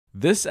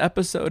This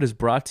episode is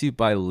brought to you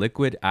by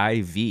Liquid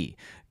IV.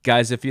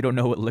 Guys, if you don't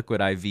know what Liquid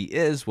IV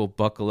is, well,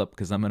 buckle up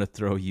because I'm going to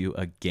throw you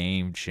a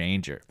game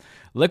changer.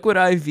 Liquid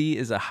IV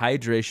is a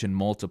hydration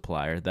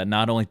multiplier that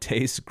not only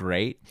tastes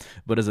great,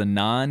 but is a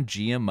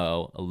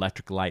non-GMO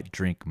electrolyte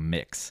drink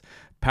mix.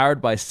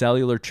 Powered by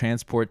cellular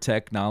transport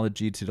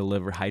technology to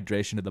deliver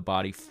hydration to the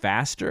body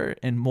faster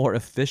and more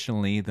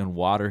efficiently than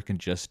water can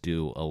just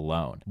do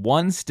alone.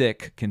 One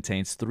stick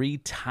contains 3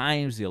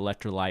 times the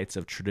electrolytes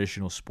of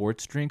traditional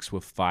sports drinks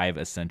with 5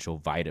 essential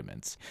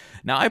vitamins.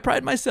 Now, I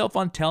pride myself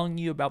on telling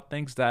you about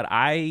things that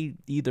I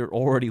either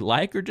already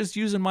like or just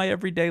use in my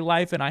everyday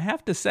life, and I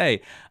have to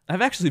say,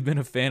 I've actually been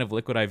a fan of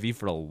Liquid IV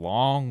for a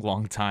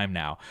long time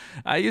now.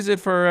 I use it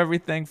for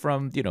everything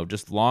from,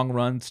 just long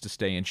runs to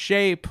stay in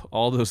shape,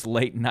 all those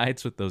late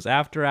nights with those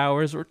after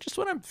hours, or just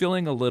when I'm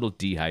feeling a little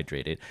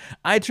dehydrated.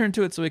 I turn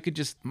to it so it could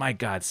just, my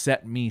God,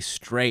 set me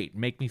straight,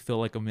 make me feel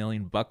like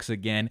 $1,000,000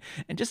 again,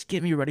 and just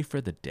get me ready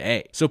for the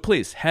day. So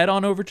please head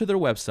on over to their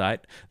website.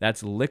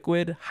 That's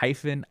liquid-iv.com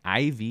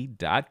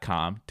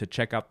to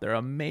check out their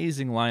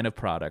amazing line of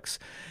products.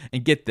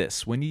 And get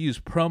this, when you use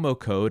promo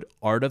code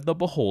Art of the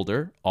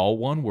Beholder, all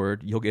one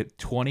word, you'll get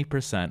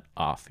 20%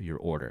 off your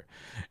order.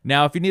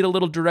 Now, if you need a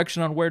little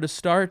direction on where to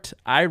start,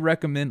 I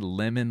recommend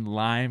lemon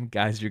lime.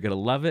 Guys, you're going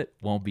to love it.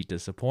 Won't be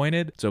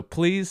disappointed. So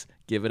please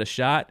give it a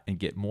shot and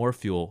get more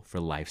fuel for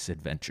life's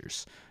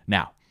adventures.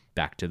 Now,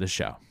 back to the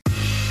show.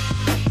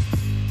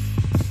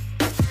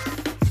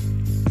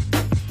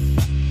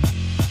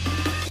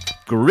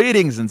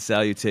 Greetings and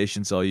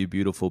salutations, all you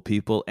beautiful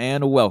people,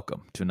 and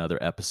welcome to another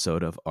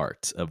episode of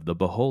Art of the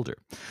Beholder,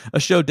 a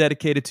show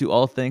dedicated to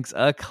all things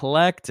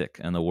eclectic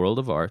in the world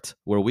of art,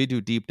 where we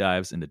do deep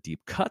dives into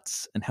deep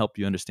cuts and help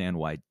you understand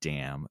why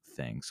damn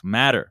things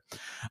matter.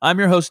 I'm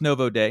your host,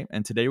 Novo Day,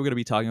 and today we're going to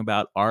be talking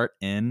about art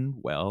in,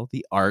 well,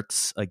 the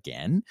arts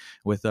again,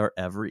 with our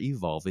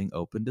ever-evolving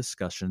open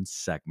discussion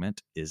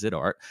segment, Is It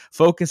Art?,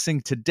 focusing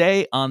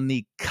today on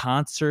the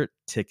concert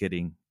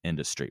ticketing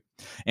industry.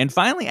 And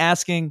finally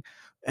asking,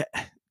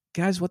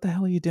 guys, what the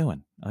hell are you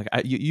doing? Like,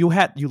 you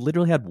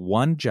literally had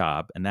one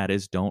job, and that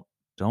is don't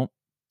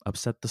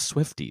upset the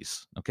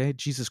Swifties. Okay,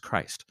 Jesus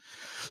Christ.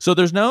 So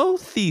there's no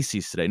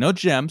theses today, no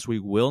gems. We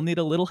will need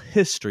a little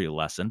history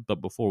lesson, but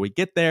before we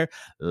get there,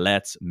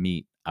 let's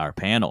meet our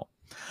panel.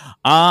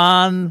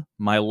 On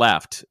my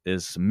left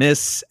is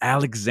Miss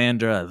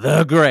Alexandra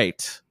the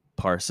Great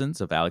Parsons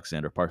of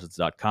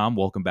alexandraparsons.com.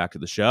 Welcome back to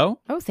the show.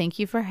 Oh, thank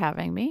you for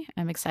having me.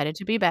 I'm excited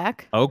to be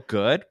back. Oh,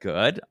 good.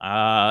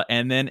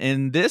 And then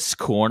in this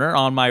corner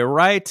on my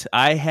right,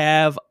 I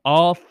have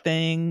all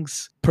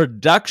things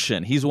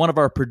production. He's one of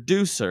our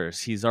producers.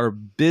 He's our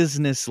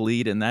business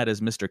lead, and that is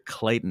Mr.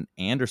 Clayton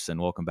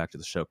Anderson. Welcome back to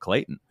the show,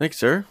 Clayton. Thanks,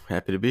 sir.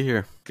 Happy to be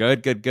here.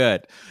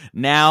 Good.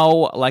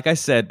 Now, like I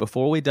said,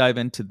 before we dive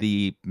into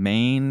the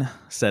main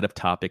set of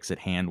topics at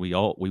hand, we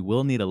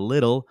will need a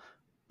little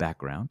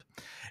background.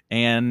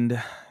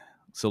 And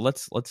so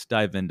let's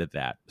dive into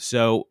that.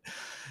 So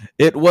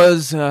it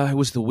was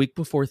the week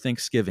before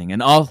Thanksgiving,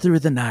 and all through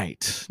the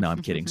night. No,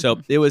 I'm kidding.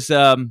 So it was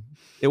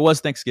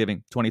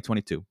Thanksgiving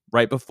 2022,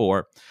 right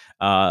before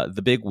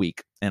the big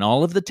week, and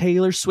all of the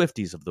Taylor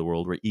Swifties of the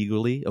world were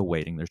eagerly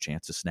awaiting their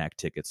chance to snag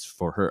tickets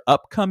for her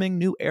upcoming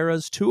New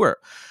Eras tour,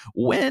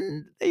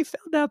 when they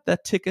found out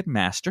that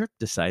Ticketmaster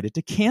decided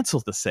to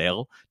cancel the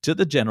sale to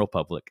the general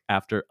public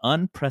after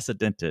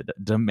unprecedented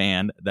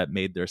demand that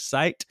made their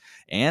site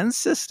and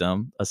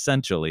system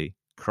essentially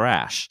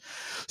crash.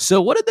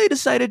 So what did they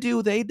decide to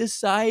do? They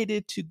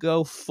decided to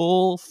go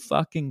full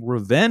fucking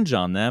revenge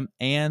on them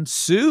and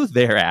sue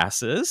their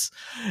asses.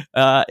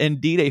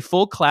 Indeed, a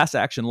full class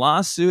action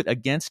lawsuit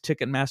against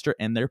Ticketmaster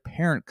and their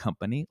parent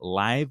company,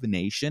 Live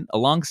Nation.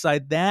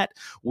 Alongside that,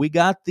 we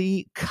got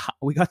the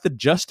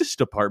Justice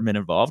Department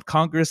involved.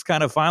 Congress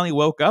kind of finally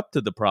woke up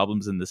to the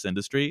problems in this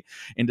industry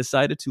and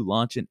decided to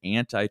launch an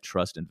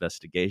antitrust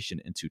investigation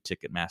into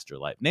Ticketmaster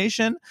Live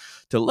Nation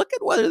to look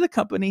at whether the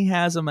company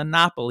has a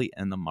monopoly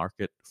in the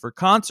market for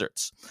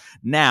concerts.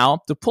 Now,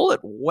 to pull it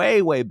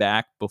way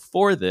back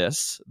before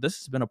this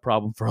has been a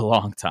problem for a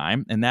long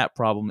time, and that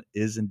problem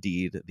is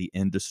indeed the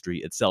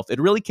industry itself.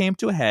 It really came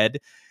to a head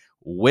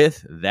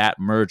with that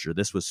merger.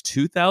 This was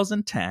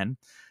 2010.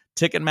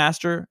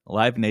 Ticketmaster,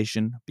 Live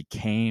Nation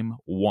became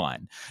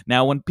one.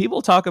 Now, when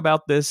people talk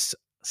about this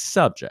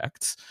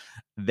subject,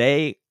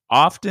 they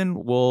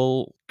often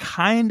will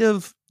kind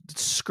of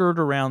skirt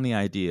around the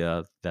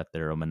idea that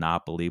they're a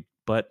monopoly.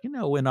 But,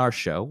 in our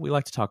show, we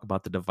like to talk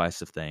about the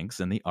divisive things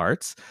in the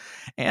arts.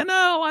 And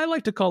I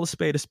like to call a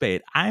spade a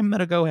spade. I'm going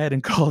to go ahead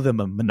and call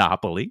them a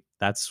monopoly.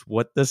 That's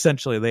what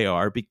essentially they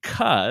are,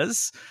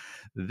 because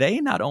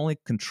they not only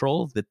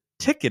control the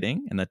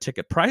ticketing and the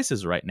ticket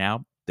prices right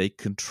now, they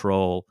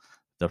control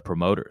the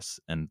promoters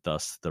and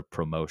thus the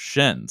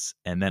promotions,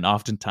 and then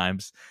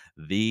oftentimes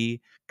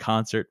the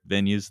concert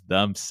venues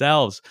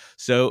themselves.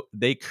 So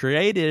they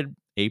created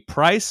a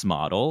price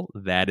model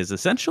that is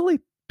essentially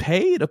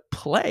pay to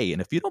play.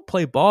 And if you don't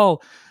play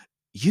ball,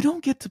 you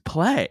don't get to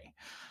play.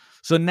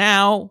 So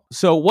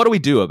what do we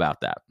do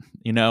about that?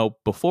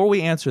 Before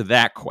we answer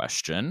that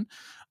question,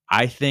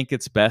 I think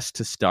it's best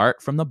to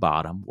start from the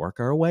bottom, work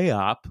our way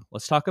up.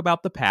 Let's talk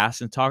about the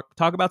past and talk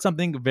about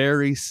something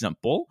very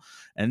simple,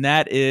 and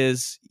that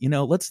is,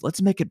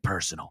 let's make it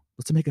personal.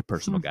 Let's make it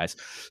personal, guys.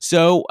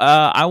 So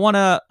I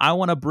wanna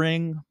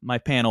bring my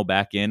panel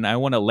back in. I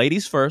want to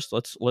ladies first.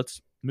 Let's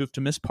move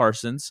to Miss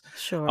Parsons.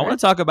 Sure. I want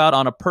to talk about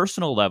on a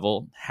personal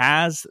level.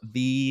 Has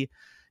the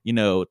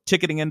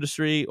ticketing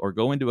industry or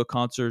going to a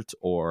concert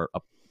or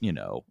a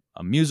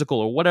musical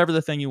or whatever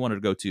the thing you wanted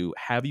to go to,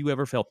 have you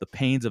ever felt the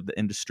pains of the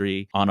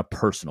industry on a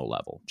personal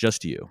level?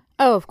 Just you.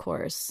 Oh, of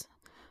course.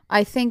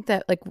 I think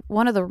that like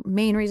one of the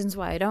main reasons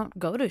why I don't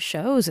go to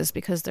shows is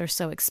because they're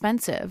so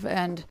expensive.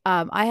 And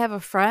I have a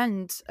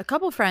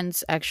couple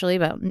friends actually,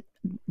 but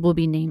will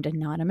be named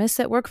anonymous,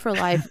 that work for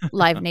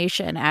Live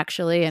Nation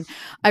actually. And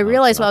I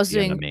realized while I was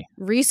doing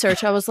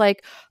research, I was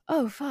like,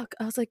 oh fuck.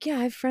 I was like, yeah,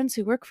 I have friends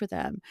who work for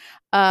them.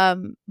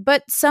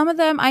 But some of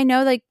them I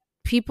know, like,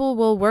 people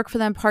will work for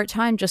them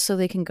part-time just so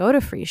they can go to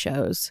free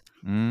shows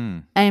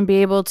and be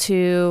able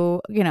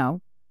to,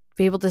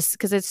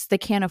 because they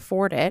can't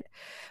afford it,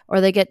 or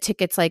they get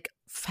tickets like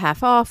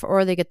half off,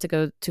 or they get to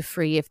go to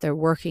free if they're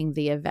working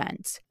the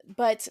event.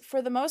 But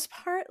for the most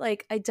part,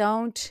 like, I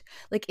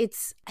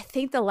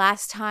think the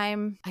last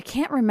time, I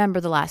can't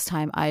remember the last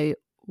time I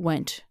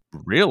went.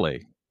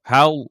 Really?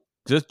 How?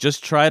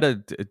 Just try to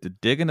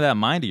dig into that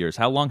mind of yours.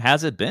 How long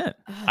has it been?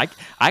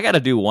 I got to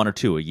do one or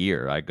two a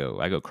year. I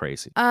go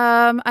crazy.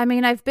 I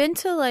mean, I've been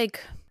to, like,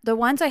 the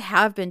ones I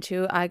have been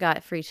to, I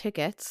got free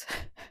tickets.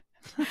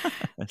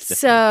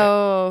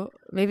 So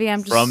maybe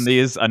I'm just from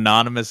these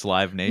anonymous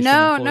Live Nation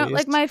no, employees?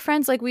 like my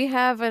friends, like we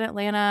have in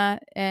Atlanta,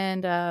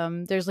 and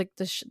there's like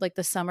the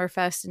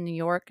Summerfest in New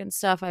York and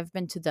stuff. I've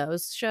been to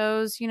those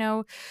shows,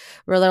 where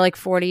they're like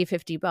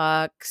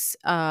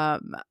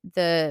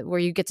 $40-$50. Where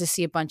you get to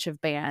see a bunch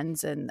of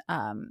bands, and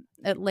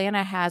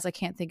Atlanta has, I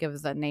can't think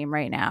of the name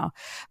right now,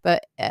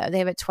 but they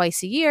have it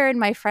twice a year. And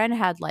my friend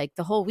had like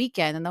the whole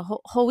weekend, and the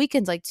whole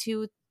weekend's like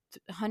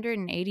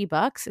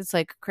 $280. It's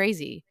like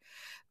crazy.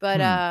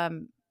 But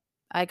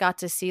I got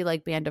to see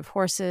like Band of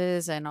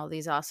Horses and all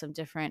these awesome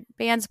different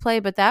bands play.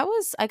 But I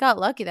got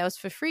lucky. That was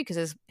for free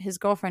because his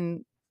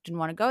girlfriend didn't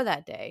want to go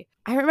that day.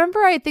 I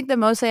remember, I think the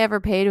most I ever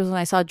paid was when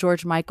I saw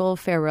George Michael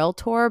farewell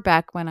tour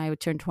back when I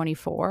turned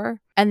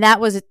 24. And that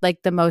was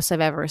like the most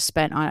I've ever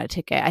spent on a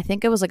ticket. I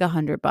think it was like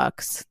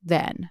 $100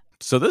 then.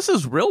 So this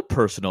is real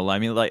personal. I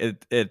mean,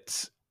 like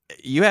it's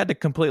you had to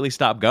completely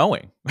stop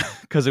going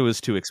because it was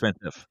too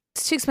expensive.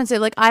 It's too expensive.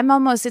 Like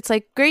it's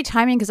like great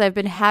timing because I've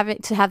been having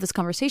to have this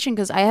conversation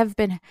because I have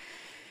been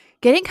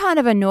getting kind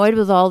of annoyed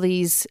with all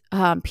these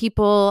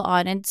people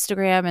on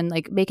Instagram and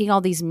like making all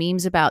these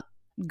memes about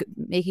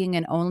making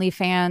an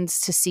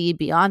OnlyFans to see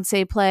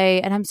Beyonce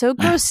play. And I'm so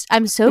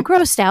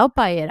grossed out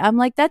by it. I'm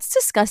like, that's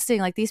disgusting.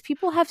 Like, these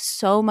people have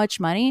so much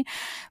money.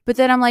 But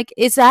then I'm like,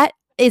 is that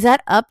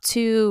up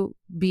to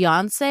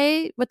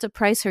Beyonce what to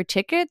price her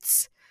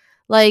tickets?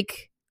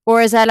 Like,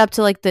 or is that up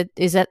to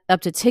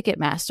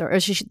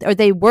Ticketmaster, or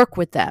they work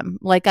with them?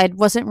 Like, I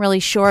wasn't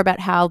really sure about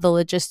how the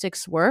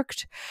logistics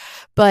worked,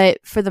 but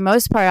for the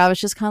most part, I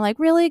was just kind of like,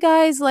 really,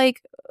 guys?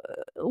 Like,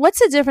 what's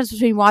the difference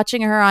between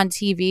watching her on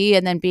TV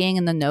and then being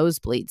in the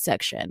nosebleed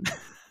section?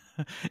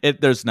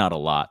 There's not a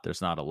lot.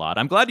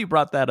 I'm glad you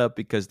brought that up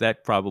because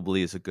that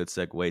probably is a good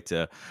segue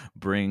to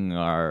bring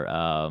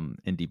our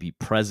NDP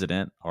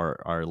president,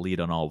 our lead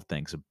on all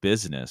things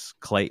business,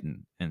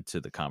 Clayton,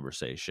 into the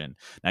conversation.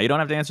 Now, you don't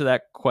have to answer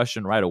that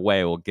question right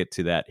away. We'll get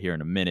to that here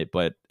in a minute.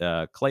 But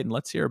Clayton,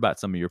 let's hear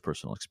about some of your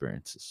personal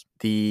experiences.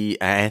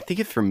 I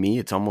think for me,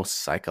 it's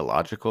almost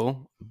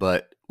psychological.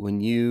 But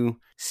when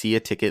you see a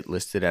ticket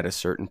listed at a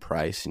certain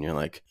price and you're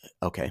like,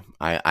 okay,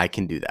 I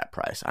can do that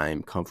price.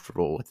 I'm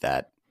comfortable with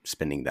that.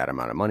 Spending that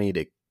amount of money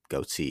to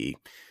go see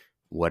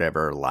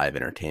whatever live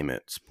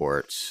entertainment,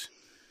 sports,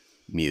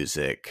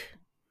 music,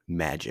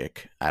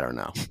 magic. I don't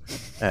know.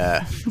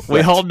 We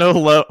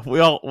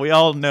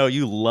all know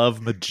you love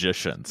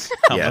magicians.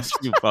 How yes,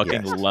 much you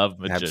fucking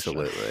love magicians.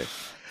 Absolutely.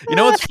 You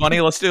know what's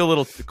funny? Let's do a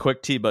little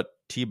quick T-Buck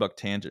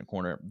tangent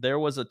corner. There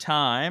was a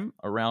time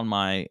around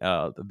my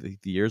the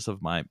years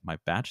of my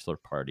bachelor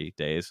party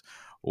days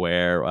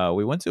where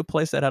we went to a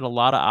place that had a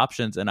lot of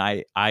options, and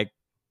I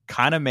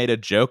kind of made a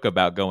joke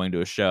about going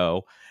to a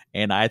show,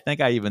 and I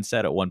think I even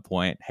said at one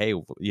point, hey,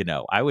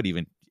 I would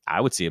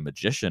see a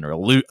magician,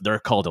 or they're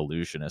called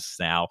illusionists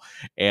now,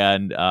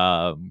 and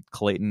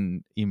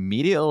Clayton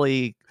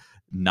immediately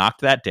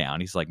knocked that down.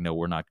 He's like, no,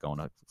 we're not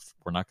gonna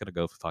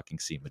go fucking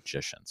see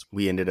magicians.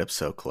 We ended up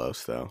so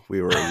close, though.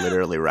 We were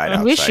literally right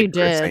outside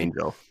Chris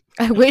Angel.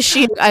 I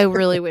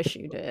really wish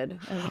you did.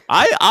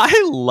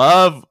 I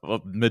love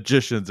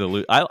magicians.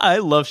 I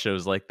love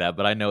shows like that,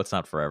 but I know it's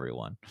not for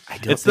everyone. I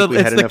don't think we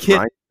had enough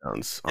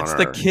rhinestones on our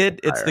attire.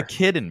 It's the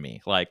kid in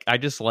me. Like, I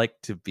just like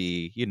to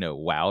be,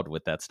 wowed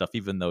with that stuff,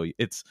 even though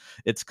it's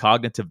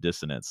cognitive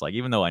dissonance. Like,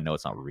 even though I know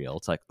it's not real,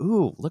 it's like,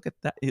 ooh, look at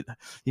that.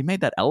 He made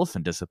that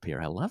elephant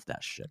disappear. I love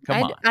that shit.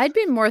 Come on. I'd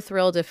be more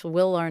thrilled if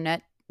Will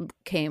Arnett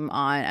came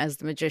on as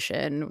the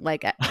magician,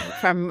 like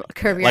from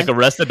Curb Your Like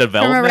Arrested from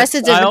Development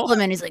Arrested style?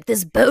 Development. He's like,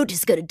 this boat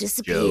is gonna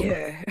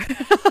disappear.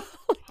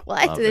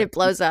 What? Love And it it.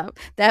 blows up.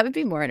 That would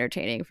be more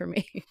entertaining for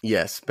me.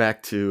 Yes,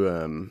 back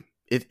to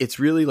it's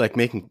really like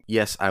making.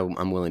 Yes,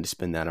 I'm willing to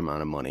spend that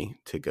amount of money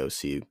to go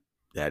see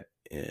that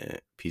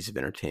piece of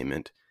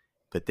entertainment,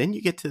 but then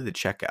you get to the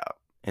checkout,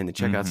 and the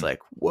checkout's like,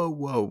 whoa,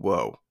 whoa,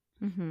 whoa.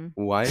 Mm-hmm.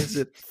 Why is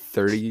it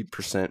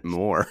 30%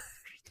 more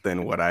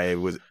than what I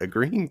was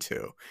agreeing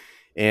to?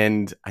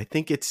 And I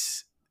think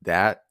it's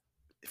that,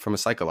 from a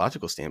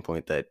psychological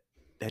standpoint, that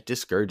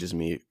discourages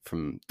me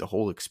from the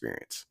whole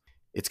experience.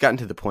 It's gotten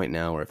to the point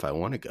now where if I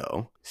want to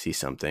go see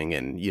something,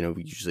 and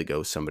we usually go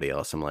with somebody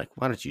else, I'm like,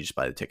 why don't you just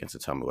buy the tickets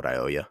and tell me what I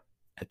owe you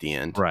at the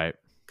end? Right.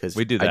 Because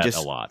We do that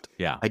a lot.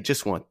 Yeah. I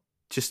just want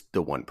just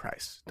the one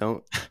price.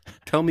 Don't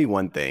tell me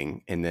one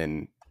thing and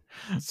then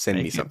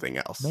send me something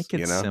else. Make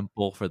it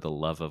simple, for the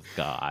love of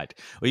God.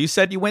 Well, you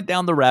said you went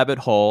down the rabbit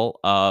hole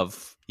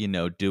of,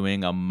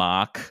 doing a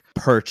mock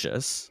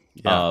purchase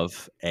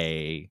of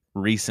a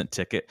recent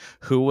ticket.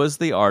 Who was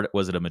the art?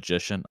 Was it a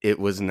magician? It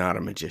was not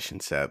a magician,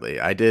 sadly.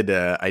 I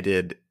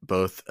did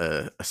both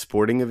a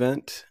sporting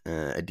event,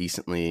 a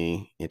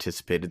decently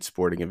anticipated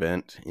sporting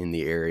event in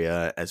the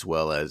area, as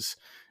well as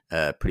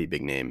a pretty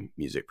big name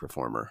music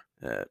performer,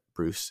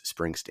 Bruce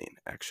Springsteen,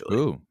 actually.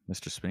 Ooh,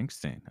 Mr.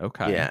 Springsteen.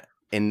 Okay. Yeah.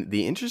 And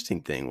the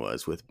interesting thing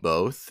was with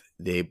both,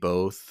 they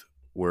both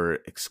were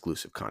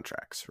exclusive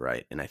contracts,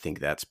 right? And I think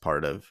that's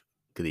part of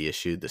the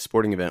issue. The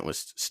sporting event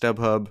was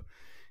StubHub,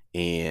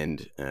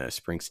 and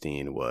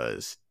Springsteen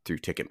was through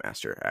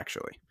Ticketmaster,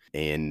 actually.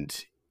 And,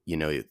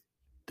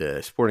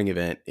 the sporting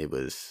event, it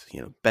was,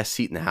 best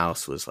seat in the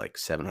house was like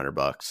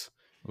 $700.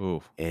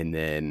 Ooh. And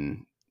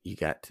then you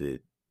got to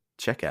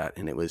checkout,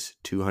 and it was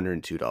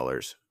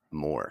 $202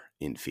 more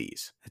in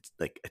fees. It's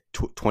like a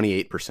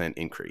 28%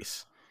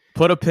 increase.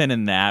 Put a pin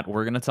in that.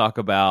 We're going to talk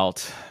about,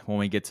 when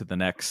we get to the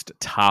next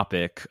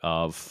topic,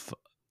 of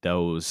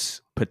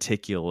those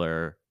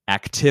particular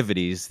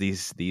activities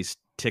these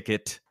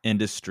ticket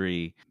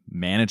industry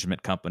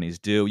management companies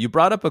do. You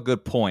brought up a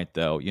good point,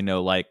 though,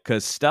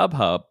 because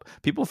StubHub,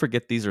 people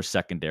forget these are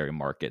secondary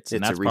markets.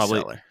 And it's that's a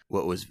reseller. Probably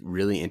what was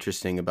really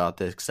interesting about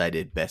this, because I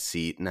did best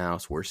seat in the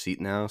house, worst seat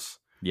in the house.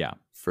 Yeah.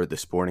 For the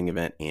sporting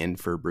event and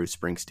for Bruce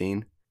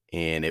Springsteen.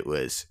 And it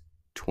was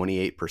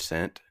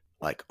 28%,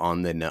 like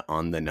on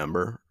the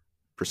number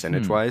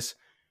percentage wise.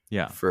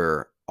 Yeah.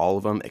 For all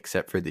of them,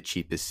 except for the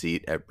cheapest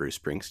seat at Bruce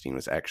Springsteen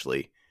was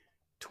actually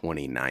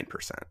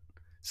 29%.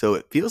 So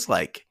it feels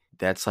like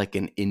that's like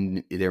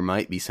there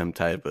might be some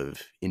type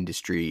of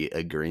industry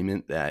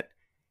agreement that,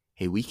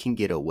 hey, we can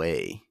get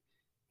away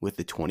with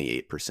the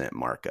 28%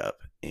 markup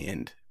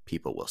and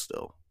people will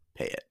still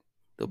pay it.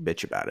 They'll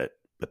bitch about it,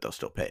 but they'll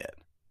still pay it.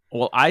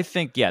 Well, I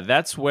think,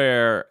 that's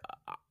where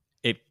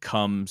it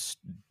comes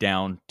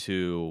down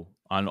to,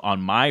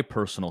 on my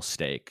personal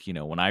stake.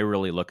 When I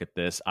really look at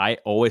this, I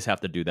always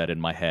have to do that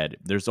in my head.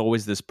 There's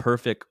always this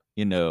perfect,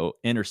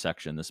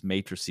 intersection, this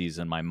matrices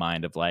in my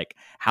mind of like,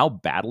 how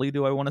badly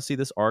do I want to see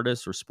this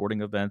artist or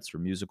sporting events or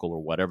musical or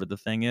whatever the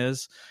thing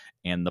is,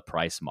 and the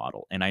price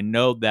model. And I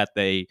know that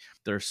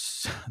they're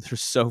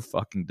so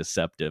fucking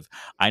deceptive.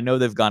 I know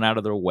they've gone out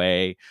of their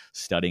way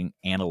studying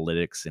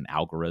analytics and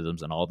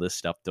algorithms and all this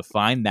stuff to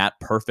find that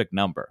perfect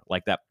number,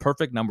 like that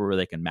perfect number where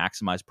they can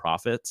maximize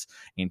profits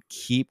and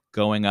keep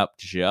going up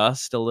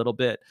just a little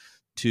bit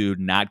to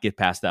not get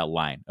past that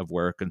line of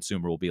where a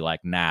consumer will be like,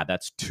 nah,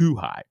 that's too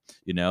high.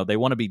 They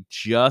want to be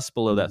just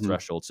below that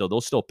threshold. So they'll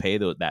still pay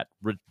that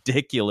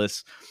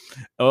ridiculous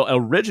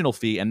original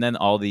fee, and then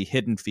all the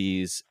hidden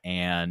fees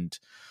and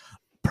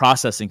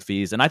processing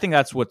fees. And I think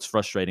that's what's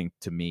frustrating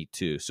to me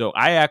too. So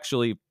I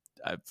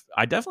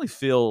definitely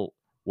feel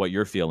what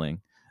you're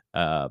feeling,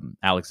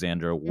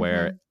 Alexandra,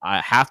 where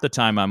half the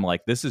time I'm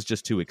like, this is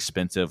just too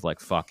expensive. Like,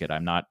 fuck it.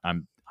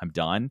 I'm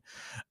done.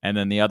 And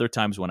then the other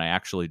times when I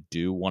actually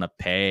do want to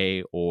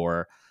pay,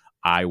 or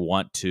I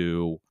want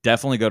to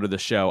definitely go to the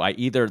show,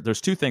 there's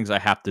two things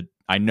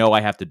I know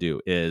I have to do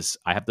is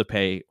I have to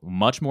pay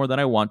much more than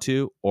I want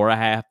to, or I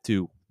have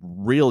to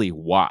really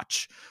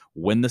watch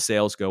when the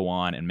sales go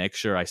on and make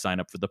sure I sign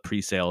up for the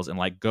pre-sales and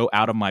like go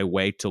out of my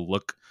way to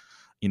look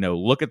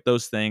at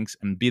those things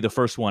and be the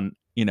first one,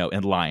 in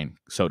line,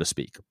 so to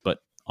speak, but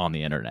on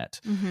the internet.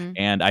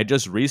 And I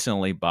just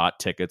recently bought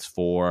tickets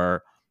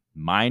for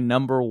my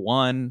number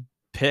one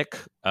pick,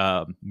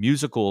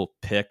 musical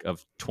pick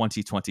of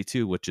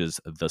 2022, which is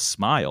The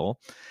Smile.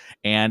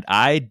 And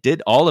I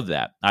did all of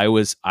that. I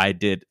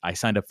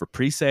signed up for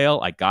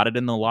pre-sale. I got it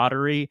in the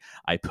lottery.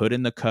 I put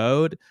in the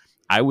code.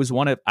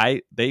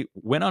 They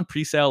went on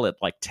pre-sale at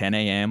like 10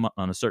 a.m.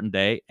 on a certain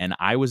day, and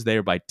I was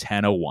there by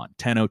 10:01,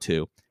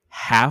 10:02.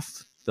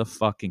 Half the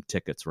fucking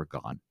tickets were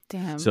gone.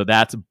 Damn. So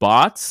that's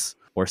bots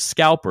or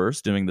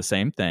scalpers doing the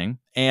same thing.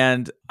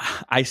 And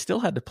I still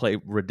had to pay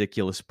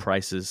ridiculous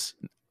prices.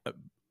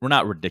 Well,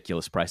 not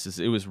ridiculous prices.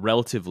 It was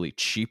relatively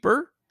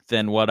cheaper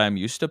than what I'm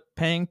used to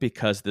paying,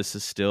 because this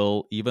is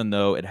still, even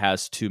though it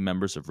has 2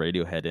 members of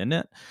Radiohead in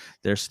it,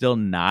 they're still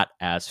not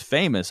as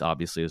famous,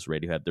 obviously, as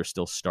Radiohead. They're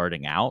still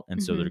starting out,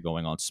 and so they're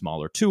going on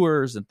smaller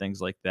tours and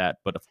things like that.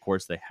 But of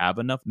course, they have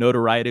enough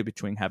notoriety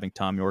between having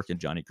Tom York and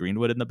Johnny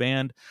Greenwood in the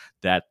band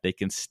that they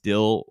can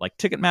still, like,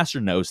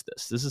 Ticketmaster knows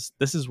this.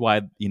 This is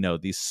why,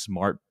 these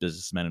smart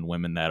businessmen and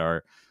women that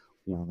are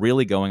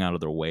really going out of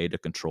their way to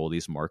control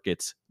these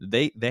markets,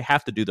 they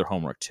have to do their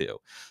homework too.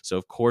 So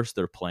of course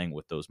they're playing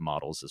with those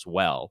models as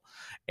well.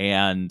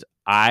 And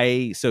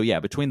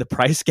between the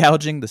price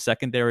gouging, the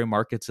secondary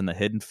markets, and the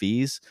hidden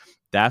fees,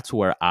 that's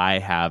where I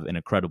have an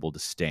incredible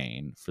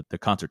disdain for the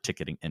concert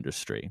ticketing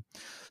industry.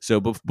 So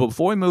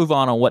before we move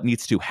on what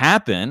needs to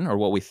happen, or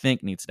what we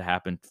think needs to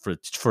happen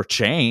for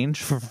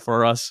change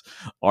for us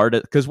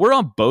artists, because we're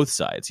on both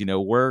sides.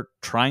 We're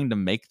trying to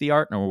make the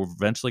art, and we're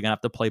eventually gonna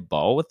have to play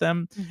ball with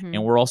them,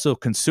 and we're also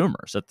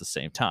consumers at the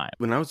same time.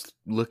 When I was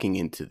looking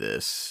into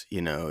this,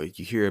 you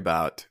hear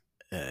about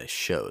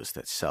shows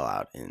that sell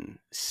out in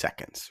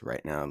seconds.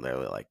 Right now,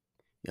 they're like,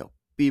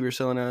 Bieber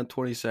selling out in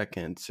 20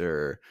 seconds,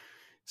 or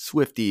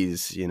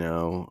Swifties,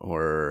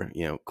 or,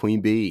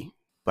 Queen Bee.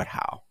 But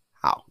how?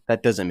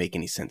 That doesn't make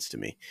any sense to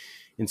me.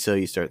 And so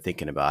you start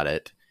thinking about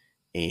it,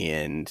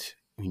 and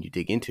when you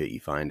dig into it, you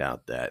find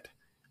out that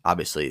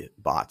obviously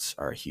bots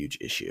are a huge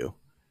issue,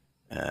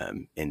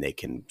 and they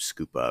can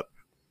scoop up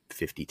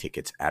 50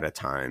 tickets at a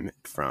time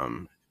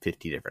from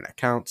 50 different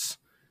accounts,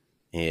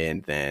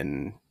 and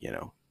then,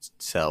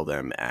 sell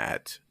them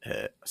at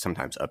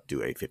sometimes up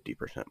to a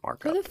 50%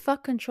 markup. Who the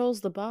fuck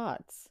controls the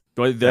bots?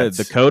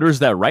 The coders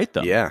that write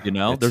them. Yeah.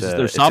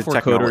 There's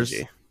software coders.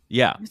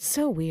 Yeah. It's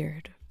so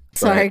weird.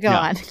 Sorry, go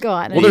on.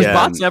 Well, there's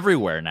bots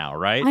everywhere now,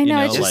 right? I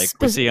know.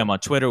 We see them on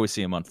Twitter, we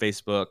see them on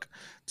Facebook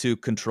to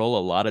control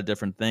a lot of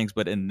different things.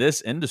 But in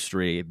this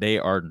industry, they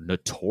are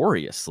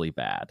notoriously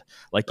bad.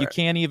 Like, you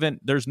can't even,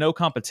 there's no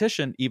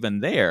competition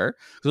even there.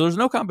 So there's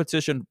no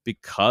competition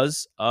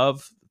because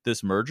of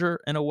this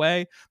merger in a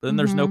way, but then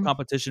there's no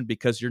competition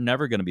because you're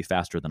never going to be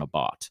faster than a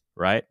bot,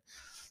 right?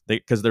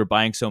 Because they're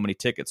buying so many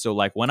tickets. So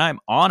like when I'm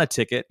on a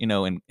ticket,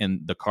 in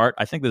the cart,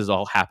 I think this has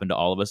all happened to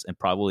all of us, and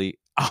probably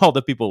all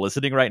the people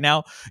listening right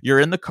now. You're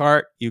in the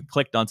cart, you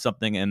clicked on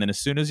something, and then as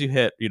soon as you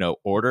hit,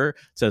 order, it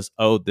says,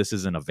 oh, this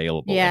isn't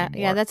available anymore.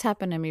 Yeah, that's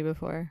happened to me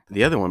before.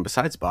 The other one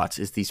besides bots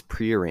is these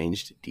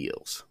prearranged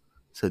deals.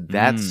 So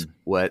that's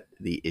what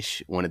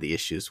one of the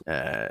issues,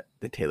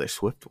 the Taylor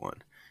Swift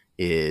one,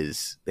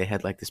 is they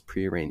had like this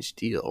prearranged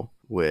deal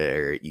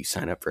where you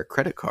sign up for a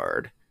credit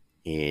card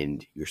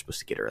and you're supposed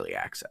to get early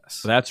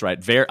access. That's right.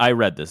 I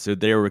read this. So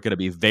they were going to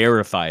be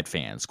verified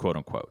fans, quote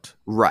unquote.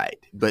 Right.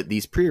 But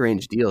these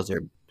prearranged deals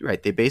are,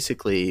 right, they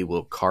basically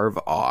will carve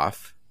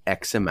off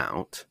X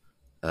amount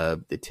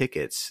of the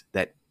tickets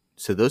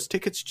so those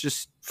tickets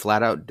just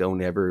flat out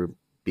don't ever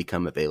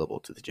become available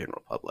to the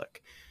general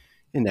public.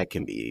 And that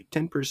can be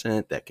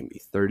 10%, that can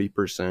be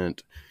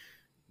 30%.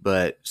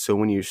 But so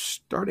when you're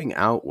starting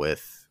out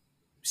with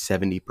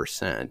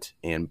 70%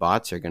 and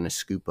bots are going to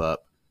scoop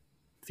up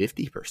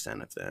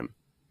 50% of them,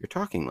 you're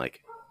talking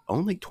like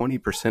only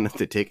 20% of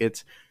the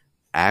tickets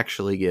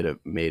actually get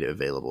made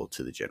available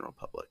to the general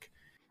public.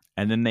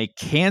 And then they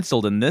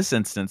canceled, in this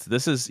instance,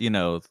 this is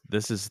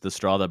the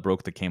straw that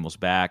broke the camel's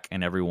back,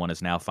 and everyone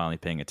is now finally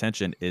paying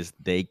attention, is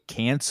they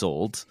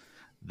canceled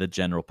the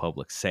general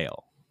public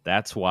sale.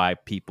 That's why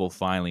people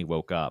finally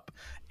woke up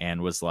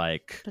and was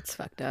like, that's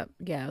fucked up.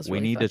 Yeah,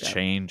 we need to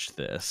change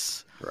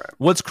this. Right.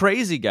 What's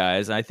crazy,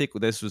 guys, I think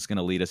this was going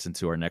to lead us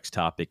into our next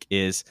topic,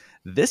 is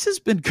this has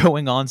been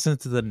going on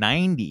since the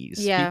 90s.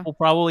 Yeah. People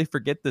probably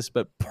forget this,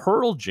 but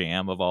Pearl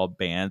Jam, of all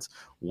bands,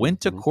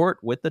 went to court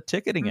with the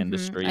ticketing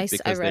industry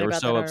because they were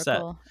so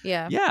upset.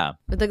 Yeah. Yeah.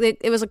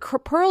 It was a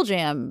Pearl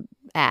Jam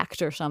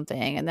act or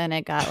something, and then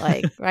it got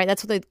like, right,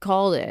 that's what they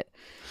called it.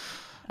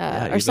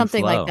 Or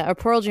something like that, or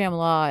Pearl Jam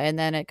Law, and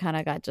then it kind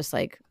of got just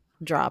like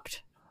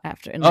dropped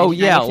after. In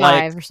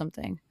 1995 or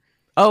something.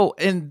 Oh,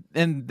 and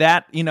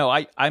that,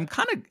 I'm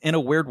kind of, in a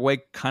weird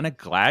way, kind of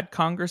glad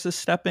Congress is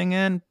stepping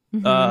in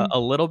a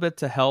little bit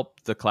to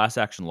help the class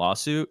action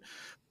lawsuit,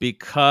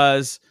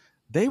 because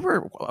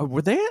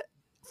were they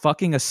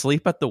fucking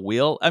asleep at the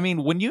wheel? I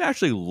mean, when you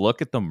actually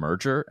look at the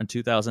merger in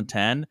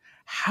 2010,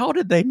 how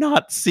did they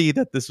not see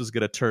that this was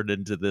going to turn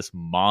into this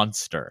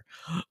monster?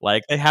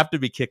 Like, they have to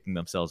be kicking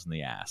themselves in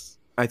the ass.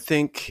 I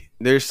think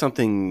there's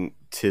something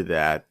to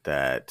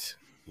that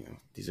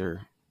these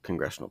are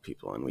congressional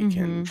people,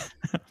 and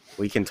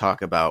we can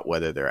talk about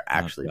whether they're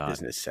actually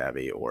business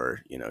savvy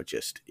or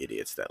just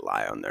idiots that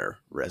lie on their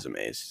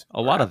resumes.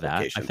 A lot of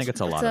that. I think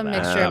it's a lot of that.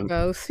 It's a mixture of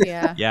both.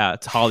 Yeah. Yeah,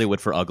 it's Hollywood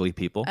for ugly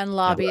people and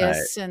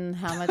lobbyists, and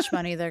how much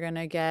money they're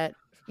gonna get.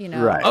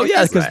 Right. Oh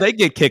yeah, because they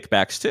get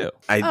kickbacks too.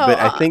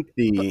 I think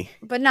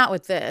but not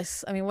with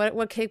this. I mean,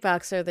 what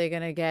kickbacks are they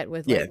going to get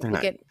with?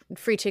 Like, get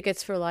free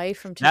tickets for life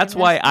from Ticketmaster? That's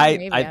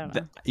why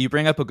you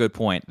bring up a good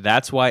point.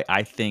 That's why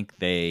I think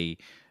they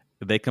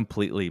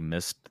completely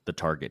missed the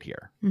target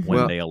here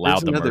when they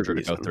allowed the merger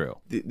to go through.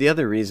 The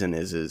other reason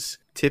is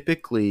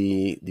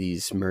typically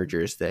these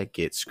mergers that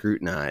get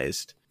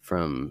scrutinized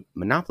from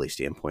monopoly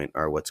standpoint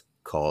are what's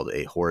called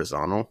a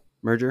horizontal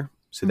merger.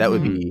 So that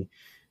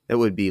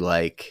would be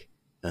like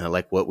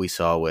what we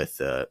saw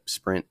with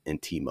Sprint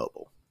and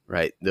T-Mobile,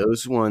 right?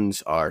 Those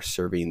ones are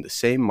serving the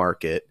same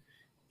market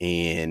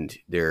and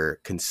they're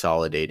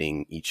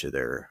consolidating each of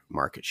their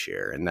market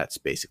share. And that's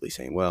basically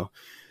saying, well,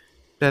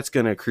 that's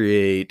going to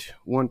create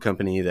one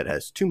company that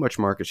has too much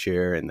market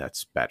share, and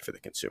that's bad for the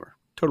consumer.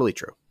 Totally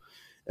true.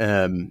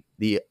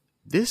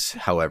 This,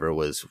 however,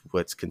 was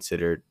what's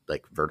considered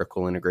like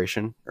vertical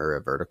integration or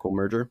a vertical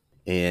merger.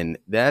 And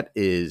that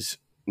is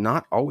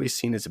not always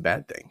seen as a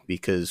bad thing,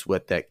 because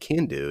what that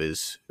can do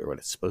is, or what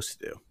it's supposed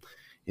to do,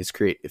 is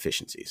create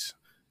efficiencies.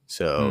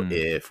 So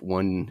if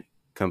one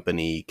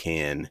company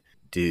can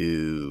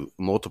do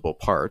multiple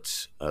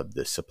parts of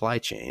the supply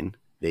chain,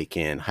 they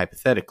can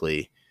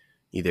hypothetically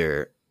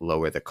either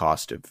lower the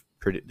cost of,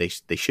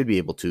 they should be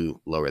able to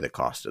lower the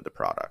cost of the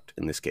product,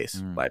 in this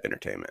case, live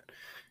entertainment.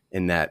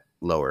 And that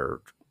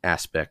lower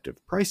aspect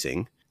of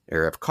pricing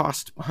or of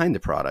cost behind the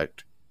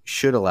product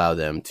should allow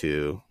them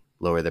to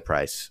lower the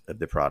price of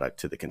the product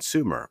to the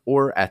consumer,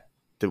 or at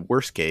the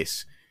worst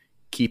case,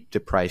 keep the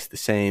price the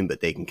same, but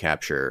they can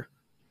capture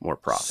more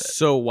profit.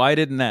 So why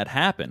didn't that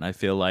happen? I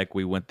feel like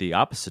we went the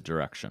opposite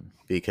direction.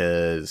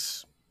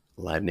 Because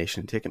Live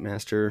Nation and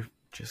Ticketmaster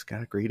just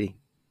got greedy.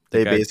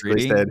 They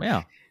basically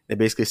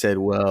said,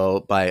 well,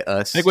 by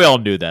us, I think we all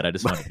knew that. I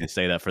just wanted to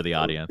say that for the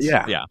audience.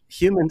 Yeah.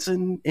 Humans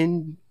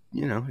and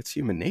it's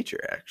human nature,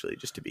 actually,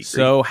 just to be greedy.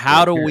 So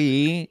how do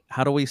we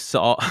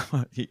solve?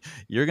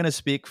 You're going to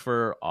speak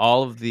for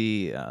all of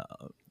the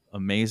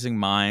amazing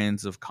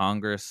minds of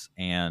Congress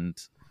and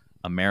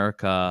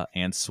America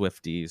and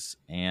Swifties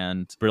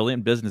and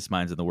brilliant business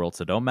minds in the world.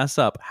 So don't mess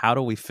up. How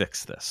do we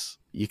fix this?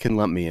 You can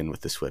lump me in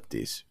with the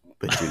Swifties,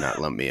 but do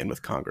not lump me in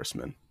with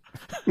congressmen.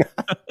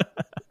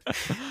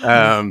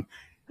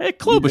 Hey,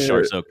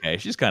 Klobuchar's okay.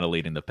 She's kind of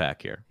leading the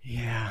pack here.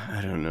 Yeah,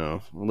 I don't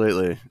know.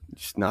 Lately,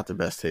 just not the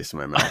best taste in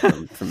my mouth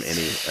from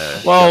any.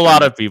 Well, a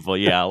lot of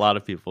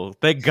people.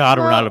 Thank God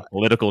we're not a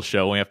political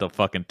show. We have to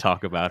fucking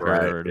talk about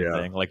her or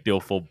anything. Like, do a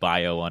full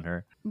bio on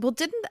her. Well,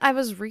 I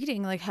was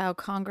reading like how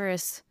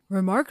Congress,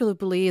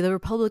 remarkably, the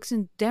Republicans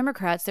and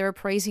Democrats, they were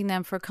praising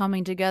them for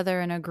coming together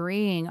and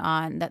agreeing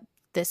on that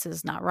this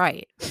is not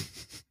right.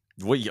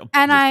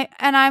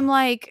 I'm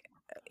like,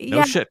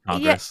 no shit,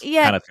 Congress,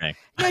 kind of thing.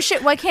 No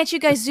shit. Why can't you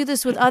guys do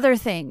this with other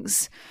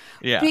things?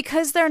 Yeah,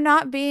 because they're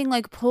not being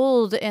like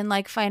pulled in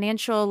like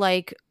financial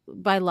like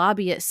by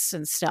lobbyists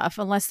and stuff,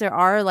 unless there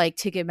are like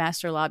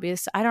Ticketmaster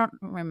lobbyists. I don't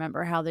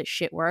remember how this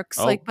shit works.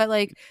 There are.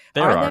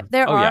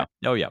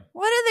 Oh yeah.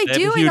 What are they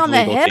doing on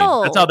the Hill?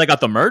 Team. That's how they got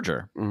the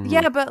merger. Mm-hmm.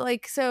 Yeah, but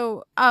like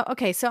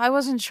okay, so I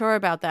wasn't sure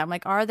about that. I'm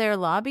like, are there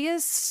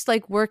lobbyists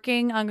like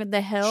working on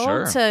the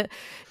Hill to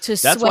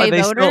That's sway why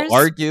they voters? Still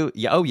argue.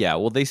 Yeah,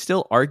 Well, they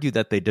still argue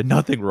that they did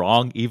nothing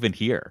wrong even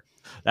here.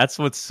 That's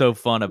what's so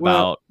fun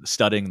about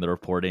studying the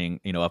reporting,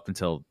 up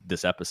until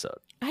this episode.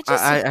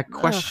 I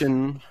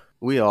question.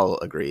 We all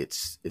agree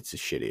it's a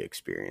shitty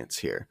experience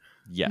here.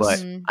 Yes.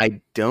 But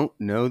I don't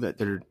know that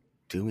they're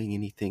doing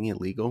anything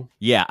illegal.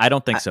 Yeah, I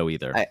don't think so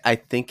either. I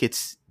think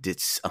it's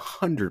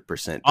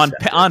 100%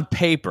 on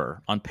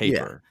paper.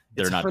 Yeah,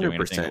 they're not doing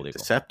anything illegal.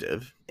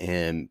 Deceptive,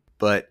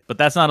 but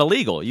that's not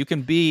illegal. You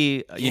can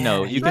be, you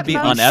can be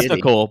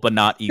unethical, but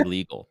not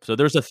illegal. So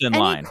there's a thin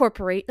line.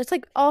 It's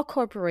like all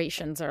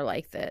corporations are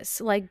like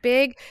this. Like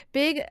big.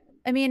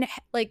 I mean,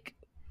 like,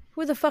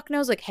 who the fuck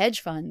knows? Like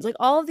hedge funds. Like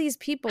all of these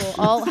people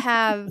all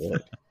have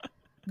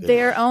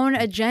their own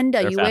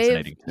agenda.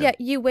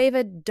 You wave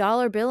a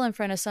dollar bill in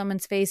front of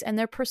someone's face, and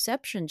their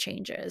perception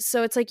changes.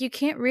 So it's like you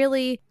can't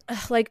really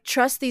like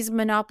trust these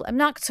monopoly. I'm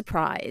not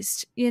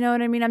surprised. You know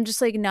what I mean? I'm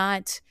just like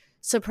not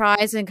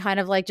surprised and kind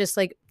of like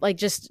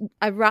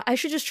I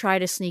should just try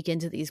to sneak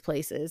into these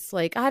places.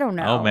 Like, I don't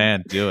know. Oh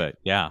man, do it.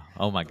 Yeah.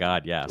 Oh my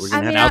God. Yes. We're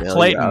gonna have to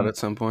Clayton out at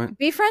some point.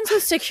 Be friends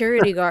with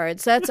security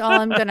guards. That's all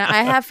I'm gonna.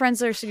 I have friends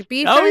that are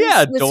be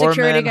friends with doorman,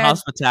 security guards.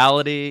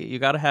 Hospitality. You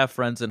got to have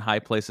friends in high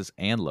places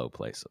and low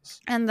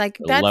places. And like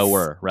that's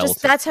lower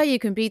relative. That's how you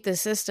can beat the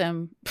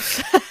system.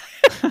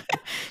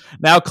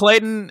 Now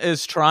Clayton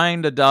is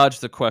trying to dodge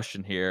the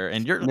question here,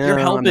 and you're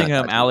helping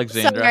him,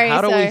 Alexander. Sorry.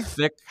 How do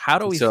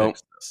we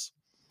fix this?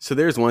 So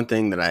there's one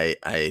thing that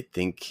I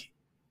think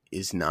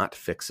is not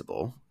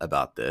fixable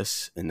about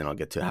this, and then I'll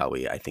get to how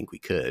I think we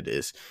could,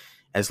 is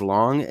as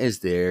long as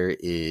there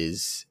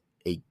is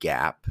a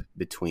gap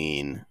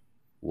between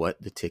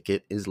what the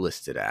ticket is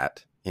listed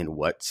at and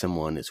what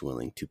someone is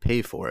willing to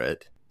pay for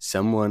it,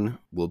 someone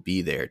will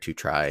be there to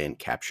try and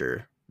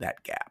capture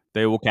that gap.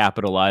 They will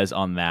capitalize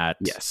on that.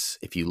 Yes.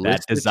 If you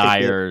list that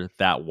desire,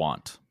 that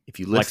want. If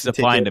you list like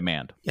supply and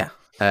demand. Yeah.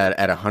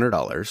 At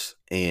 $100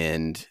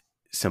 and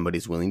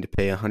somebody's willing to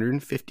pay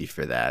 $150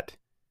 for that,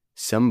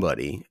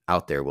 somebody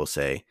out there will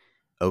say,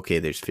 okay,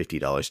 there's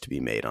 $50 to be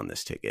made on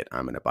this ticket.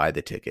 I'm going to buy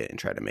the ticket and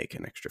try to make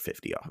an extra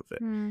 $50 off of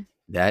it.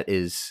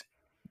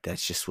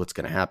 That's just what's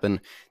going to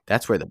happen.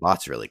 That's where the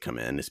bots really come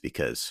in, is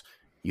because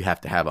you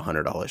have to have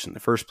 $100 in the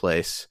first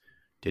place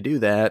to do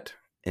that.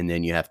 And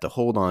then you have to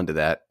hold on to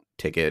that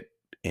ticket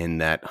in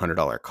that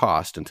 $100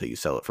 cost until you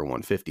sell it for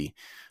 $150.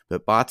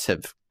 But bots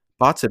have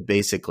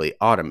basically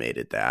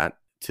automated that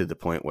to the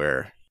point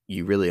where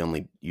you really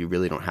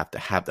don't have to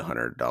have the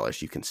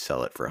 $100. You can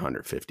sell it for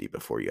 $150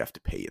 before you have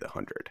to pay you the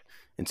 $100.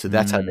 And so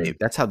that's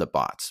how the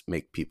bots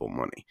make people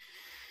money.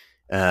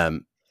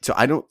 So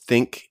I don't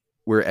think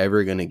we're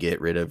ever going to get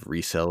rid of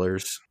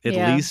resellers. At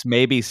least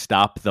maybe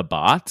stop the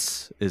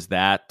bots. Is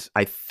that?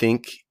 I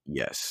think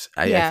yes.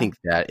 I think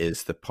that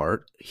is the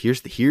part.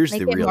 Here's the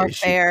real more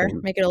issue. Fair.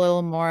 Make it a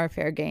little more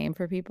fair game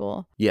for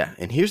people. Yeah,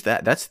 and here's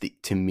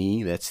to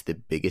me that's the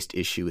biggest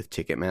issue with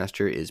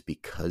Ticketmaster is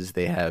because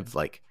they have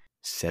like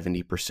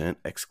 70%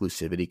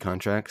 exclusivity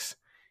contracts.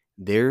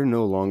 They're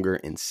no longer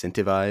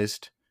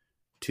incentivized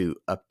to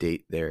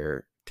update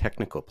their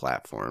technical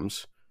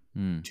platforms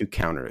to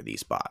counter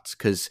these bots,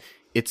 because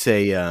it's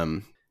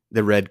the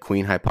Red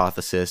Queen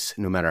hypothesis.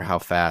 No matter how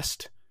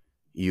fast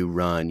you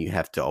run, you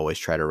have to always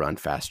try to run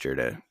faster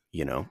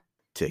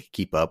to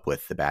keep up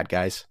with the bad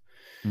guys.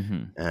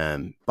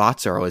 Mm-hmm.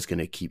 Bots are always going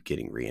to keep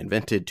getting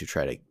reinvented to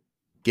try to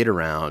get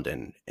around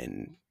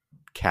and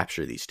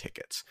capture these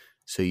tickets.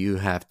 So you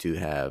have to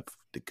have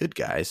the good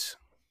guys,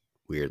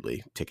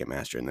 weirdly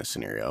Ticketmaster in this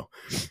scenario,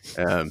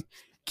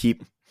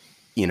 keep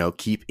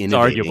innovating. It's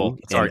arguable.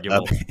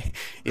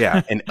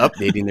 And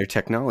updating their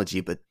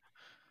technology, but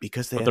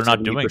because they're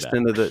not doing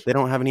that, they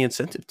don't have any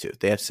incentive to.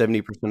 They have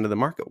 70% of the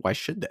market. Why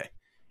should they?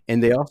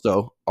 And they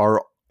also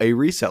are a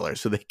reseller,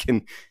 so they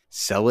can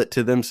sell it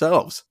to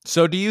themselves.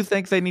 So do you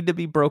think they need to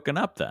be broken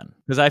up then?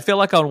 Because I feel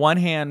like on one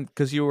hand,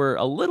 because you were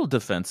a little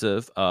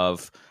defensive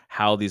of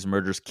how these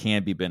mergers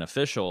can be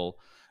beneficial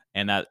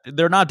and that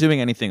they're not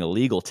doing anything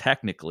illegal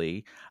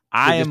technically.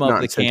 I am of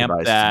the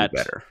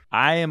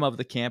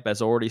camp,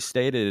 as already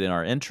stated in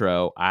our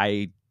intro,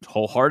 I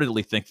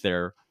wholeheartedly think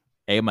they're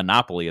a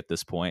monopoly at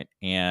this point,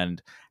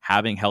 and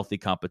having healthy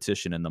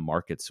competition in the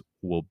markets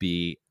will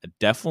be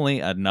definitely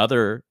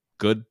another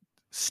good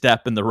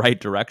step in the right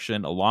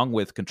direction, along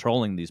with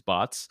controlling these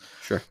bots.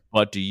 Sure.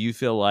 But do you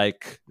feel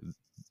like,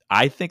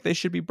 I think they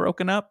should be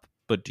broken up,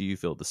 but do you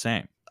feel the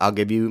same? I'll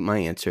give you my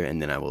answer,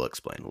 and then I will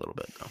explain a little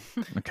bit,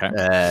 though.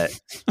 Okay.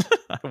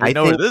 We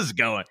know where this is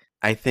going.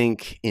 I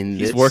think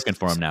he's working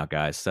for him now,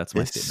 guys. That's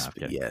my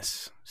statement.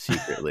 Yes,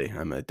 secretly.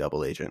 I'm a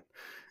double agent.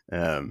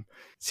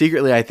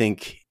 Secretly, I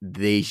think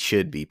they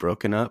should be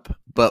broken up.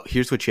 But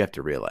here's what you have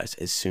to realize.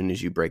 As soon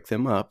as you break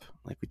them up,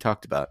 like we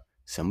talked about,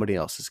 somebody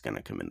else is going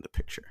to come into the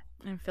picture.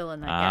 And fill in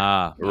that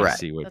gap. Right.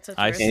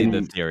 I see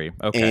the theory.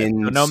 Okay. So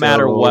no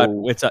matter what,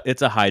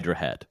 it's a Hydra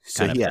head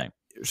kind of thing.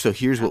 So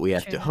here's what we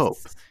have to hope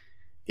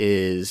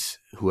is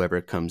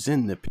whoever comes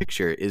in the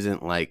picture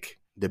isn't like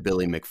the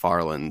Billy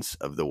McFarlands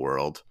of the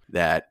world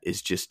that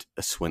is just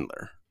a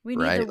swindler. We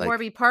need the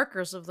Warby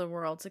Parkers of the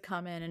world to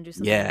come in and do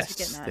something with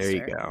Ticketmaster.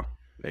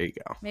 There you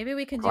go. Maybe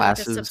we can do like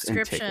a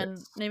subscription.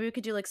 Maybe we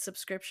could do like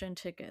subscription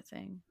ticket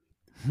thing.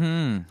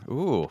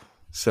 Ooh.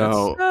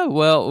 So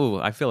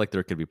I feel like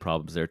there could be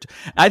problems there too.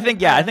 I think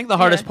the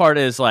hardest part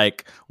is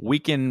like we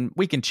can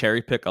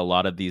cherry pick a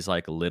lot of these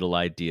like little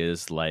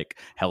ideas, like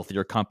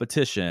healthier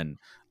competition,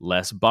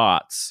 less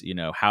bots.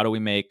 How do we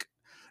make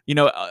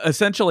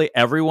essentially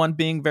everyone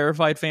being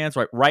verified fans?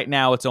 Right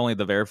now, it's only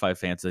the verified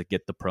fans that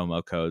get the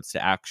promo codes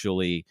to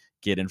actually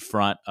get in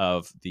front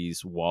of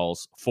these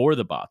walls for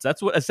the bots.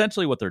 That's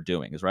essentially what they're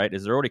doing is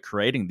they're already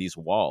creating these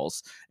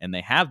walls and they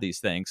have these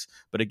things.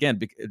 But again,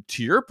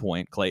 to your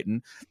point,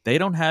 Clayton, they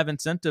don't have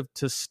incentive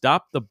to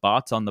stop the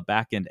bots on the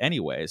back end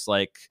anyways.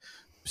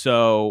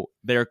 So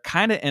they're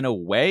kind of in a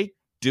way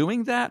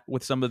doing that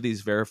with some of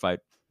these verified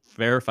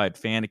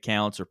fan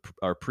accounts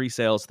or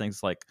pre-sales,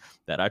 things like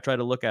that. I try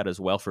to look at as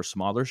well for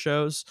smaller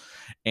shows,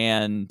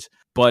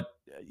 but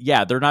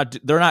yeah, they're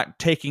not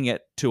taking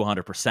it to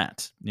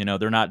 100%.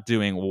 They're not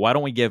doing, well, why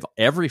don't we give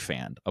every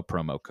fan a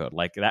promo code?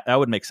 Like that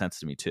would make sense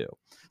to me too.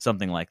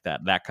 Something like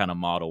that kind of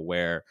model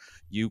where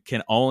you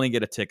can only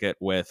get a ticket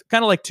with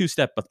kind of like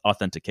two-step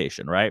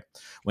authentication, right?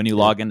 When you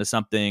log into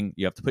something,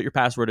 you have to put your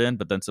password in,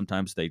 but then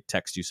sometimes they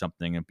text you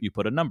something and you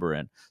put a number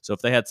in. So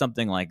if they had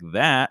something like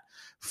that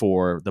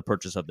for the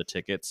purchase of the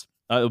tickets,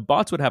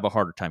 bots would have a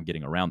harder time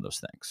getting around those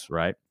things,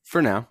 right?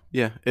 For now,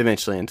 yeah.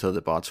 Eventually, until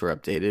the bots were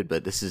updated,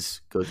 but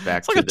goes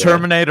back to a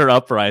Terminator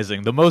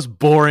Uprising. The most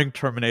boring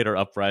Terminator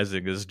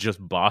Uprising is just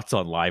bots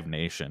on Live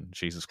Nation.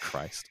 Jesus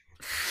Christ.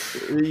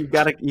 You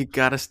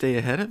gotta stay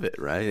ahead of it,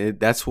 right?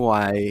 That's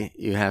why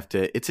you have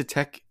to.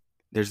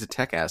 There's a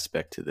tech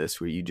aspect to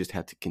this where you just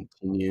have to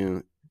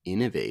continue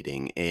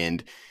innovating,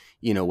 and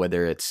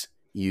whether it's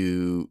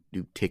you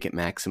do ticket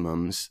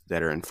maximums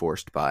that are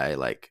enforced by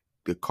like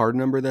the card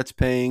number that's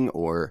paying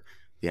or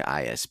the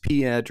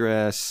ISP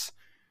address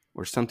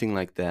or something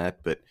like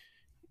that. But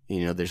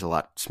there's a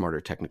lot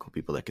smarter technical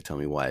people that could tell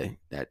me why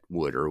that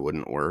would or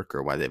wouldn't work,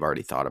 or why they've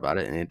already thought about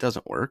it and it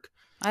doesn't work.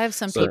 I have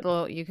some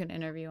people you can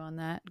interview on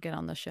that. Get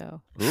on the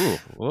show.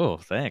 Ooh,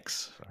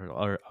 thanks.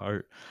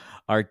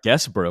 Our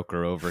guest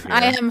broker over here.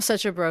 I am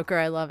such a broker.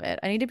 I love it.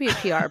 I need to be a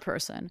PR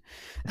person.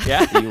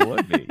 Yeah, you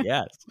would be.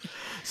 Yes.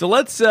 So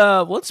let's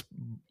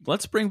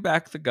let's bring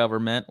back the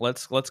government.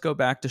 Let's go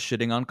back to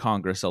shitting on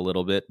Congress a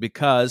little bit,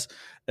 because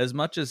as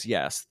much as,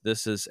 yes,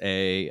 this is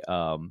a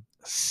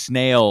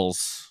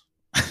snail's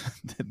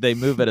they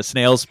move at a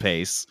snail's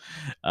pace,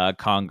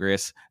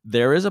 Congress,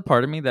 there is a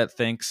part of me that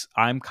thinks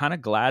I'm kind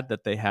of glad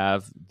that they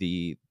have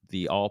the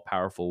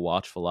all-powerful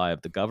watchful eye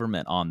of the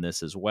government on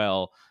this as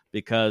well,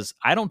 because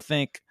I don't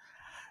think,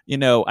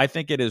 I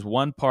think it is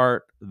one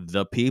part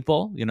the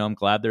people. I'm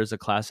glad there's a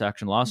class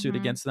action lawsuit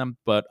against them,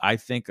 but I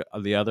think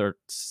the other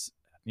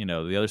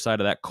side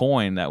of that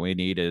coin that we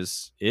need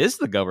is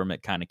the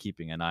government kind of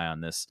keeping an eye on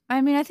this.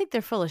 I mean, I think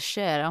they're full of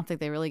shit. I don't think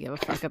they really give a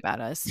fuck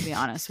about us, to be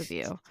honest with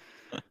you.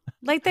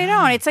 Like, they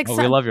don't. It's like, we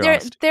love your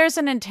honesty. There's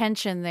an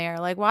intention there.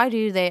 Like, why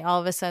do they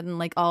all of a sudden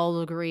like all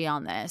agree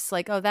on this?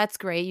 Like, oh, that's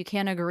great. You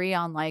can't agree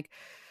on like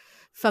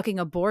fucking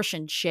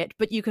abortion shit,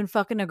 but you can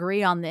fucking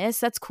agree on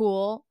this. That's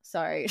cool.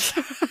 Sorry.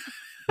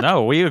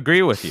 No, we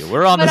agree with you.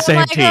 We're on the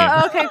same team.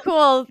 Oh, okay,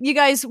 cool. You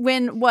guys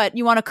win. What?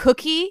 You want a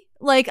cookie?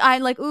 Like,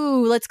 I'm like,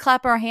 ooh, let's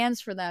clap our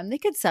hands for them. They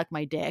could suck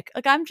my dick.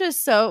 Like, I'm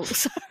just so.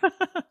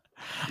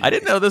 I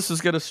didn't know this was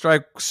going to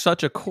strike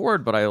such a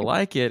chord, but I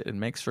like it. It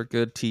makes for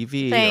good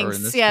TV. Thanks. Or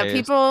in this yeah,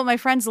 case, my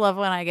friends love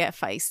when I get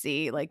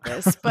feisty like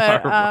this.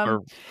 But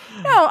no,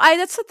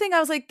 that's the thing. I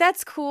was like,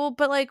 that's cool,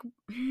 but like,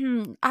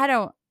 I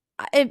don't.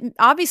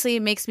 Obviously,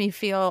 it makes me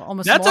feel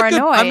almost more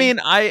annoyed. I mean,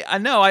 I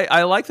know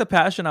I like the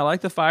passion, I like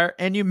the fire,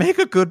 and you make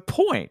a good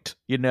point.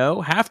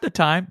 Half the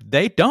time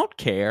they don't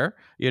care.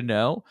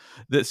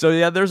 So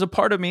yeah, there's a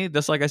part of me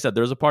that's, like I said,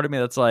 there's a part of me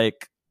that's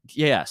like,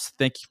 yes,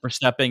 thank you for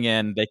stepping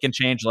in. They can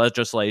change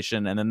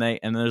legislation, and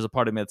then there's a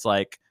part of me that's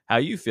like, how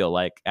you feel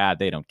like,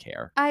 they don't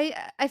care.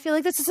 I feel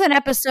like this is an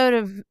episode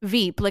of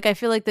Veep. Like, I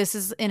feel like this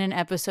is in an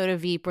episode of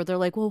Veep where they're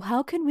like, well,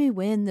 how can we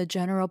win the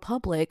general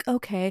public?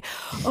 Okay.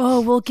 Oh,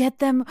 we'll get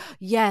them.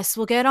 Yes,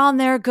 we'll get on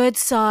their good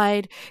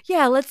side.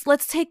 Yeah,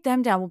 let's take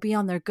them down. We'll be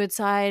on their good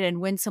side and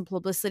win some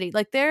publicity.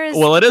 Like,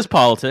 well, it is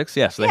politics.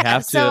 Yes, they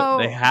have to.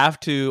 They have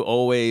to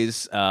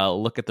always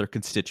look at their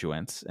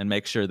constituents and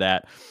make sure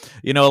that,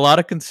 a lot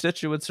of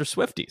constituents are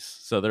Swifties,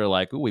 so they're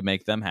like, ooh, we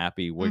make them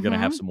happy. We're going to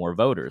have some more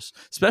voters,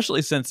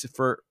 especially since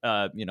God,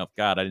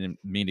 I didn't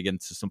mean to get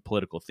into some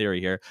political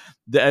theory here.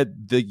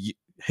 The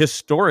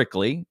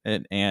historically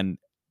and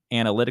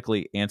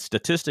analytically and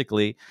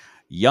statistically,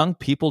 young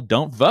people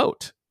don't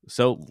vote.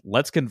 So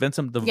let's convince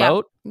them to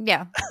vote.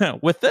 Yeah,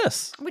 with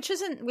this, which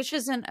isn't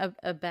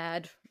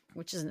bad,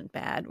 which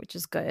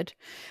is good.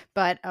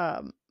 But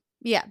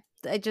yeah,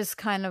 I just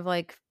kind of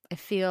like, I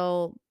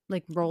feel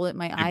like roll at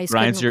my eyes. It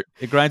grinds your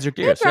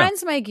gears. It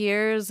grinds my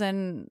gears,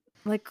 and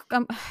like,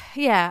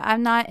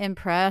 I'm not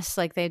impressed.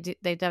 Like,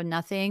 they've done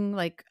nothing.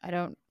 Like,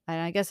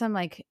 I guess I'm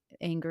like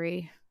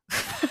angry.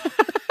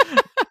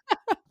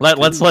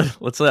 Let's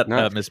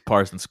let Miss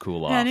Parsons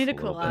cool off. Yeah, I need to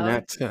cool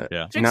off.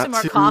 Drink some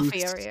more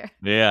coffee over here.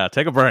 Yeah,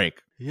 take a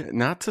break. Yeah,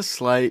 not to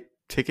slight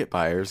ticket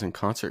buyers and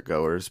concert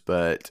goers,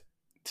 but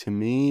to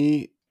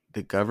me,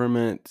 the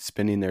government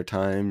spending their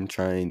time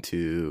trying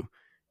to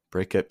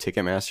break up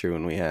Ticketmaster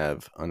when we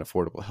have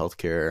unaffordable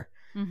healthcare.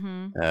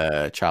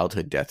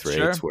 Childhood death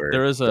rates, where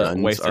there is a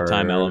waste of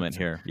time element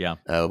here.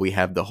 Yeah, we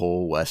have the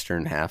whole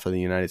western half of the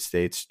United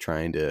States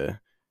trying to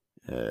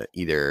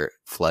either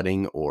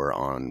flooding or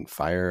on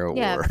fire.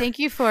 Yeah, thank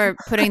you for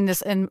putting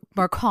this in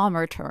more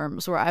calmer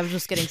terms, where I was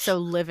just getting so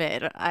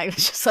livid. I was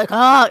just like,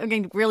 I'm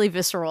getting really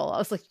visceral. I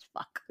was like,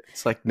 fuck.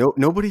 It's like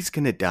nobody's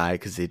gonna die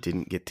because they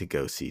didn't get to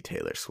go see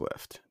Taylor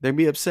Swift. They'd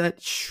be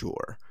upset,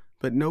 sure,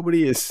 but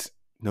nobody's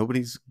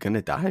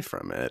gonna die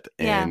from it.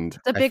 Yeah, and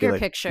the bigger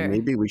picture.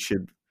 Maybe we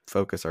should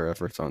focus our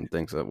efforts on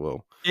things that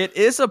will. It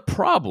is a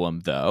problem,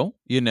 though.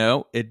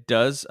 It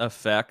does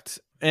affect.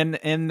 And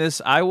in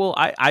this,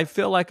 I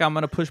feel like I'm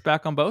going to push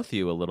back on both of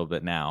you a little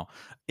bit now.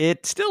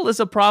 It still is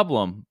a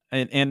problem.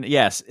 And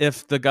yes,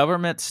 if the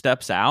government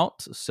steps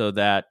out so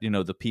that,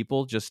 the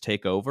people just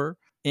take over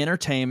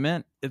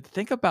entertainment,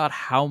 think about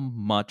how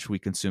much we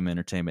consume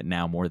entertainment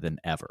now more than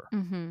ever,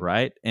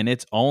 right? And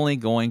it's only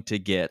going to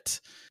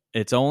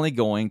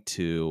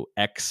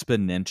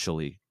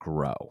exponentially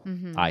grow,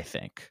 I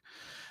think.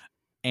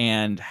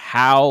 And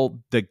how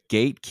the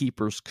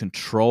gatekeepers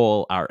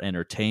control our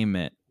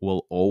entertainment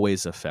will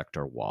always affect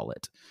our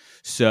wallet.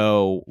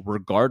 So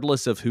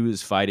regardless of who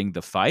is fighting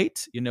the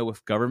fight,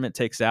 if government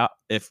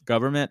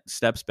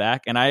steps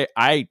back, and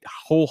I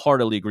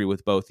wholeheartedly agree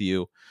with both of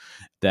you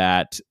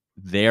that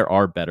there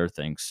are better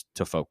things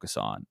to focus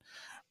on.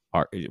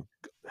 Our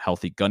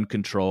healthy gun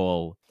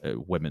control,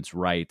 women's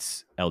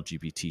rights,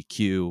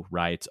 LGBTQ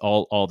rights,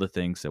 all the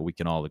things that we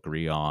can all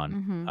agree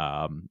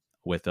on.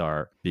 With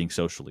our being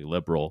socially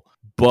liberal,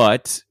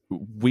 but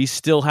we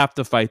still have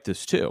to fight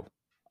this too.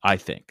 I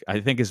think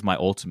is my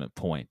ultimate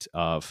point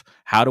of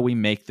how do we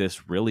make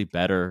this really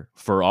better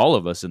for all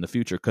of us in the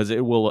future, because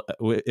it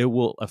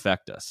will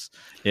affect us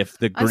if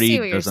the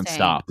greed doesn't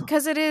stop.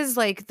 Because it is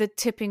like the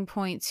tipping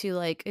point to,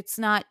 like, it's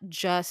not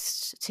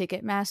just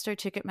Ticketmaster.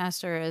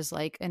 Ticketmaster is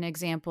like an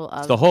example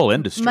of the whole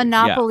industry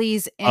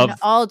monopolies in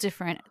all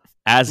different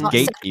as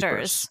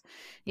gatekeepers. Sectors.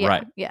 Yeah,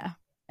 right. Yeah.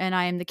 and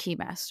I am the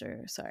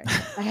keymaster. Sorry,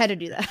 I had to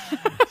do that.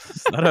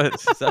 Is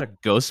that a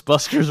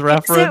Ghostbusters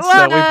reference? It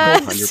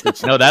That we was.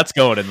 100%. no, that's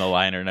going in the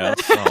liner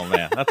notes. Oh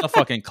man, that's a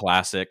fucking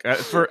classic.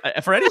 For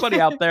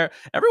anybody out there,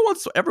 every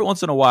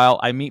once in a while,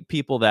 I meet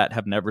people that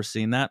have never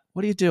seen that.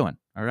 What are you doing?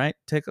 All right,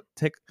 take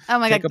Oh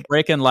my take God. a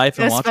break in life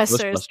and watch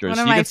Ghostbusters, Ghostbusters. one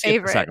of You my can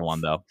skip the second favorites.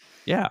 one though.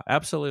 Yeah,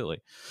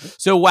 absolutely.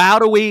 So how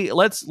do we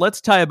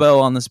let's tie a bow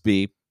on this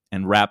B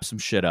and wrap some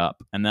shit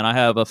up, and then I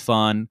have a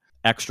fun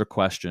extra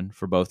question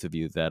for both of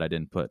you that I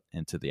didn't put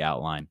into the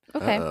outline,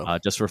 Okay. Uh-oh.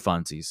 just for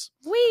funsies.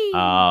 Wee.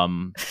 How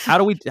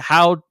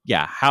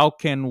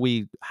can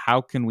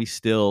we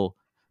still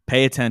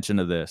pay attention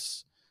to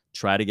this,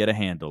 try to get a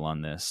handle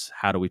on this?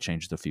 How do we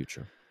change the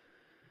future?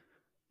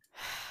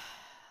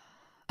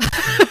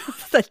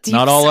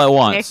 Not all at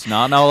once.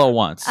 Not all at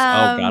once. Oh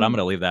God, I'm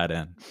gonna leave that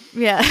in.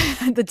 Yeah,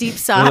 the deep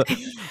sigh.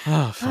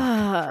 Oh,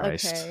 fucking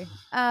Christ.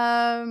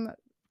 Okay.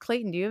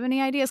 Clayton, do you have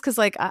any ideas? Because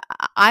like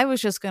I was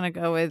just gonna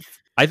go with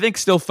I think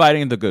still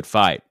fighting the good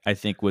fight, I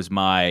think, was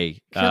my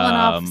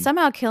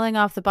killing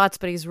off the bots,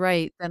 but he's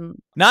right. Then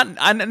not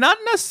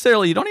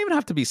necessarily. You don't even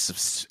have to be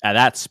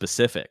that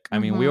specific. I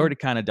mean, we already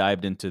kind of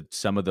dived into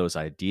some of those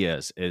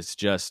ideas. Is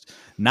just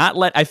not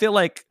let. I feel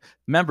like,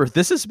 remember,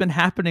 this has been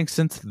happening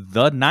since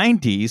the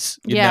 90s.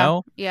 You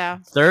know,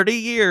 30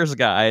 years,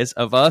 guys,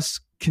 of us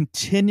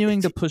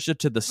continuing to push it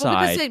to the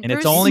side, and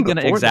it's only going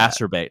to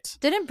exacerbate.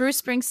 Didn't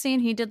Bruce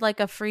Springsteen? He did like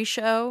a free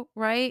show,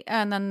 right?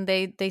 And then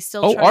they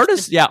still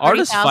artists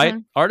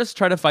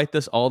try to fight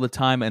this all the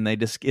time, and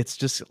it's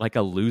just like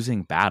a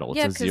losing battle.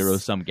 It's a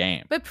zero-sum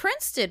game. But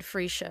Prince did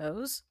free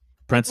shows.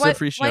 Did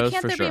free shows. Why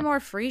can't there be more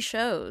free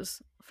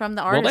shows from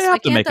the artists? Well, they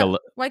have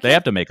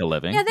to make a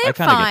living. Yeah, they're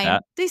fine.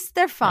 Get that.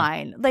 They're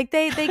fine. Yeah. Like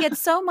they get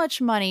so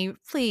much money.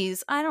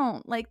 Please, I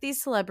don't like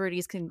these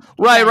celebrities can.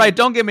 Right.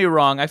 Don't get me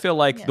wrong. I feel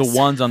like the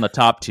ones on the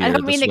top tier, I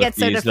don't mean to get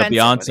so defensive. The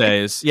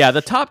Beyonces,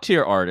 the top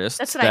tier artists.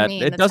 That's what I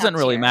mean. It doesn't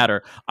really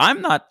matter.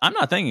 I'm not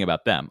thinking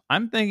about them.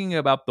 I'm thinking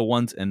about the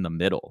ones in the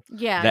middle.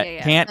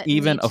 That can't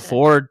even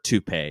afford to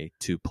pay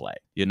to play.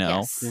 You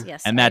know,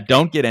 yes, and that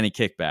don't get any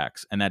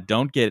kickbacks, and that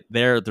don't get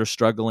they're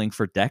struggling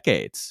for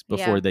decades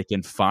before they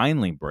can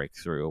finally break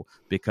through,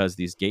 because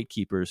these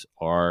gatekeepers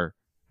are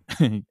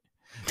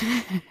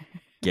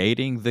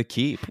gating the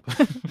keep.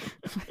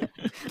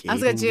 I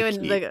was gonna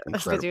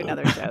do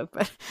another joke,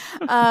 but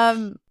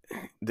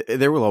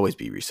there will always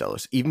be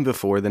resellers, even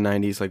before the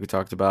 90s, like we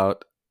talked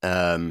about.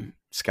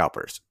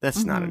 Scalpers.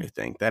 That's not a new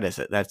thing.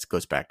 That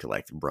goes back to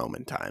like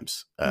Roman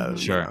times.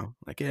 Sure. You know,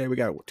 like, we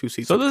got 2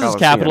 seats. So this is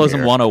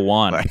capitalism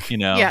 101. Like, you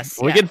know,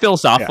 we get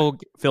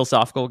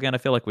philosophical again. I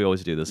feel like we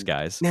always do this,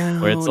 guys.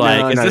 Where it's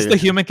like, is this the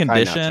human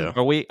condition?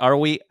 Are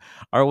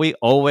we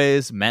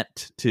always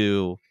meant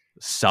to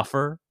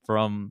suffer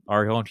from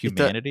our own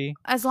humanity?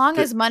 As long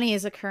as money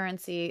is a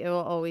currency, it will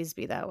always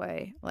be that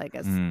way. Like,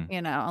 as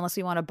you know, unless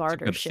we want to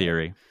barter. Good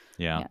theory.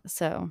 Yeah.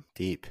 So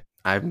deep.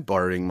 I'm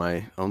bartering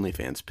my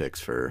OnlyFans pics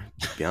for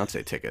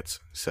Beyonce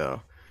tickets.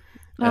 So,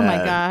 oh my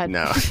God,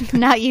 no,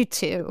 not you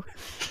too.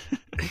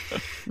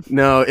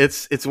 No,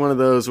 it's one of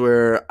those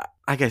where,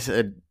 like I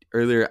said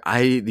earlier,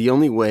 the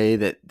only way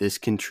that this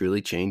can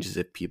truly change is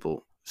if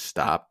people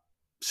stop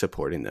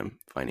supporting them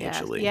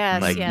financially.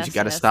 You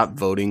got to stop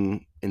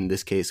voting, in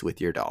this case, with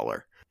your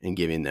dollar and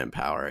giving them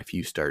power. If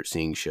you start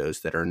seeing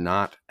shows that are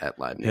not at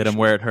Live Nation, hit them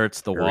where it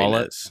hurts the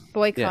wallet,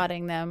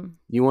 boycotting them.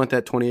 You want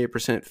that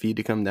 28% fee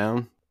to come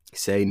down?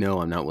 Say,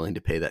 no, I'm not willing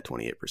to pay that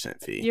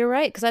 28% fee. You're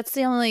right, because that's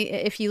the only,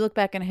 if you look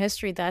back in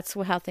history, that's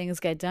how things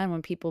get done,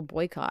 when people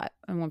boycott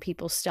and when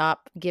people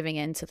stop giving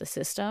in to the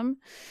system.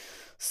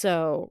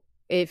 So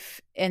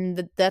that's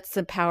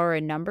the power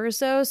in numbers,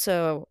 though.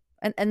 So,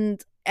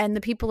 and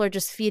the people are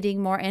just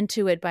feeding more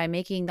into it by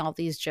making all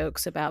these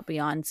jokes about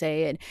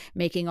Beyonce and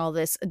making all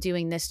this,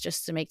 doing this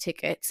just to make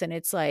tickets. And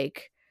it's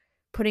like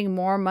putting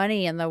more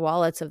money in the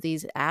wallets of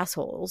these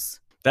assholes.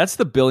 That's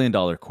the $1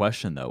 billion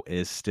question, though,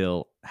 is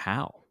still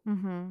how?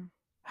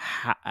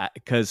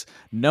 Because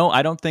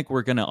I don't think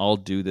we're gonna all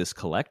do this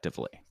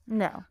collectively.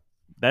 No,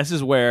 this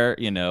is where,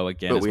 again,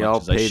 but as we much all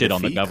as I pay shit the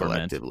on the fee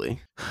government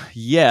collectively.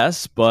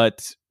 Yes,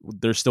 but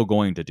they're still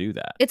going to do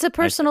that. It's a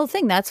personal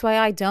thing. That's why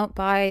I don't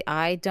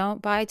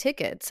buy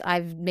tickets.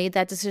 I've made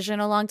that decision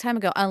a long time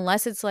ago,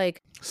 unless it's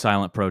like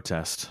silent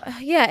protest.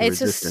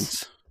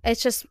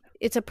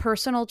 It's a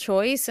personal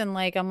choice, and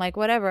like I'm like,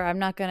 whatever, I'm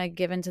not gonna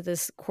give into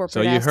this corporate.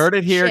 So you heard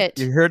it here. Shit.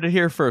 You heard it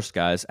here first,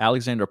 guys.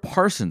 Alexander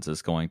Parsons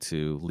is going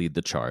to lead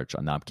the charge.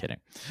 No, I'm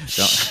kidding.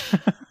 Just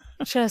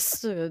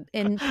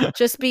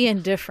be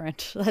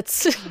indifferent.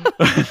 That's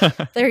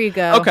there you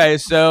go. Okay,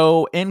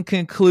 so in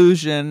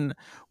conclusion,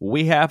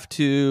 we have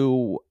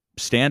to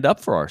stand up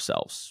for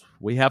ourselves.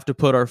 We have to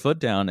put our foot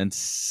down and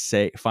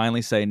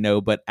finally say no.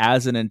 But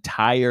as an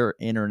entire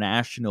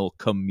international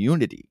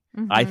community,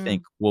 I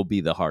think will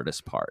be the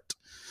hardest part.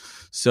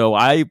 So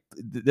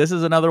this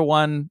is another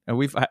one, and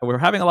we're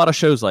having a lot of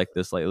shows like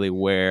this lately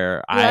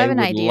where I would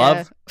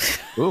love.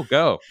 Ooh,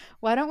 go.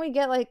 Why don't we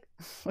get like?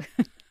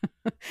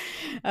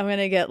 I'm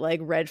gonna get like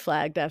red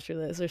flagged after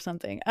this or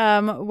something.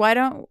 Why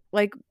don't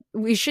like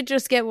we should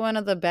just get one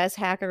of the best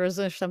hackers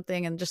or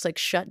something and just like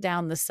shut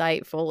down the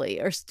site fully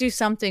or do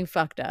something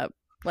fucked up.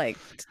 Like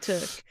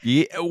to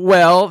Yeah,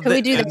 well, can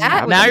we do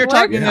that? now you're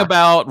talking Yeah.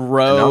 about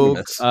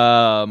rogue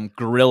Anonymous.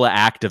 guerrilla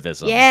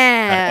activism.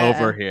 Yeah,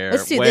 over here.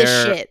 Let's do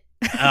this shit.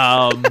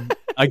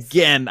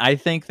 Again, I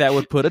think that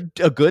would put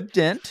a good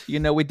dent. You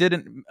know, we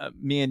didn't,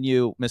 me and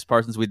you, Miss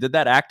Parsons, we did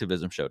that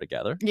activism show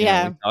together. You know,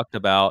 Yeah. we talked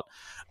about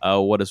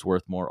what is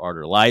worth more, art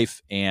or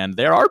life. And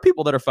there are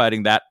people that are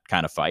fighting that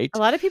kind of fight. A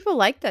lot of people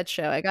like that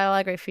show. I got a lot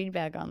of great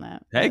feedback on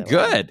that. Hey, by the way.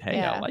 good. Hey,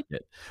 Yeah. I like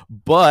it.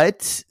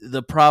 But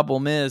the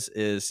problem is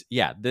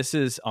yeah, this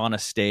is on a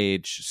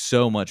stage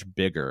so much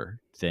bigger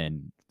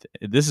than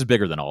this is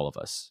bigger than all of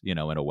us, you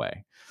know, in a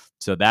way.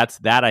 So that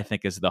I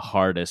think is the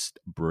hardest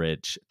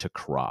bridge to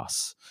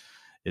cross,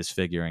 is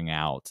figuring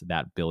out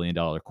that $1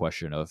 billion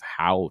question of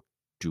how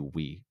do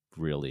we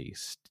really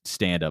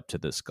stand up to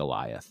this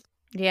Goliath.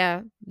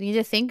 Yeah, we need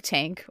a think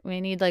tank. We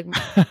need a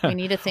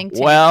think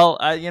tank. Well,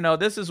 you know,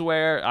 this is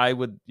where I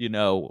would, you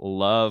know,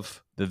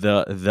 love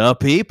the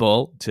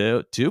people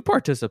to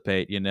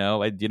participate. You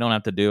know, you don't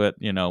have to do it.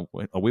 You know,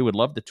 we would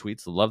love the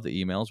tweets, love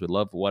the emails, we'd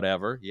love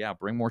whatever. Yeah,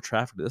 bring more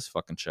traffic to this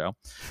fucking show.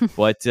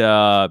 But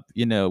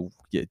you know,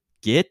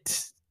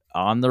 get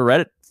on the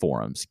Reddit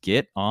forums,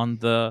 get on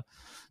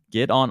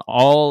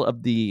all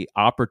of the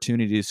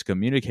opportunities to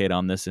communicate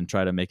on this and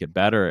try to make it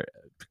better,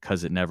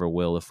 because it never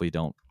will if we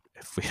don't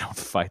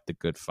fight the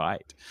good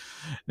fight.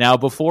 Now,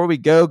 before we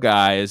go,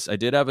 guys, I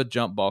did have a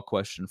jump ball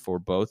question for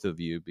both of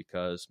you,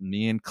 because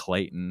me and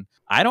Clayton,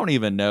 I don't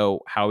even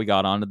know how we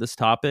got onto this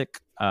topic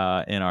in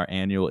our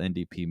annual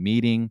NDP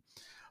meeting,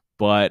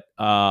 but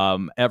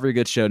every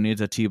good show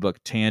needs a T-Book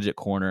Tangent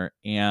Corner,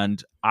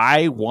 and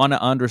I want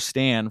to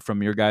understand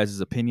from your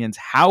guys' opinions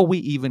how we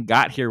even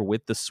got here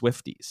with the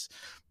Swifties,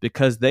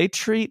 because they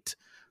treat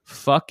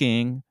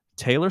fucking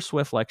Taylor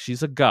Swift like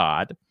she's a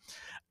god,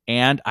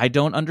 and I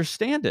don't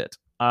understand it.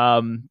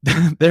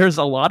 There's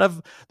a lot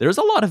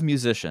of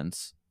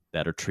musicians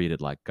that are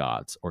treated like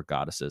gods or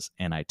goddesses,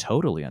 and I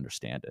totally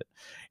understand it.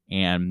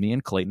 And me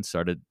and Clayton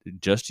started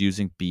just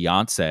using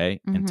Beyonce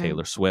and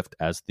Taylor Swift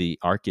as the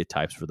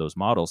archetypes for those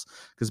models,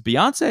 because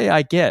Beyonce,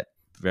 I get,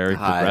 very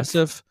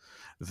progressive,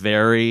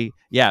 very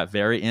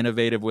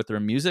innovative with her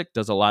music,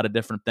 does a lot of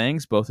different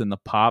things, both in the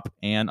pop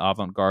and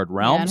avant-garde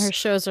realms. Yeah, and her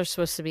shows are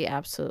supposed to be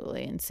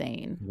absolutely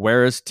insane.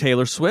 Whereas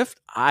Taylor Swift,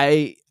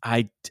 I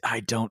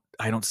don't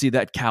see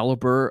that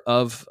caliber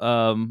of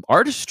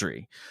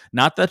artistry.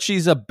 Not that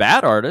she's a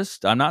bad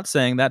artist. I'm not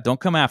saying that. Don't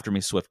come after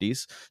me,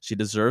 Swifties. She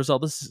deserves all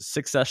the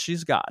success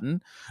she's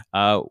gotten,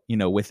 you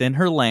know, within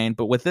her lane.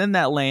 But within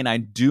that lane, I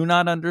do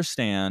not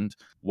understand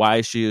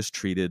why she is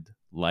treated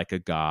like a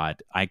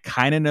god. I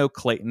kind of know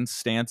Clayton's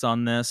stance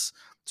on this.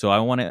 So I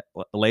want to,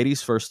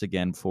 ladies first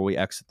again, before we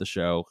exit the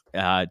show,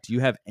 do you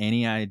have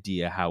any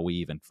idea how we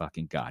even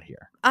fucking got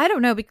here? I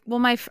don't know.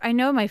 Well, I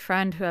know my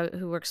friend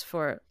who works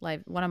for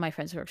one of my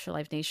friends who works for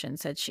Live Nation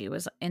said she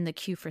was in the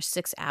queue for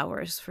 6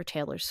 hours for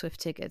Taylor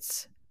Swift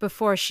tickets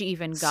before she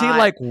even got. See,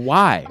 like,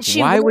 why?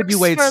 Why would you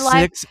wait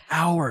 6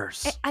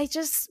 hours? I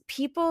just,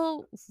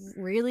 people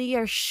really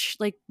are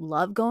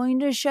love going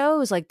to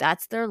shows. Like,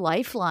 that's their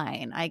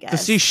lifeline, I guess.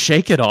 Does she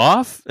shake it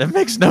off? It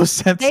makes no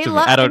sense to me.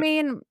 I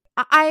mean,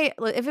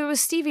 if it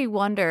was Stevie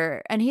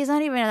Wonder, and he's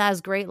not even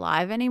as great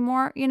live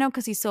anymore, you know,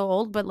 because he's so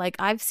old, but like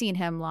I've seen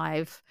him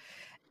live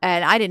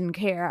and I didn't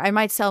care. I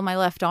might sell my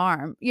left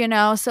arm, you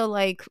know, so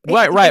like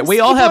right. We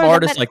all have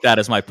artists like that,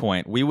 is my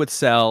point. We would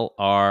sell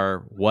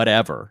our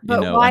whatever, you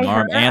know, an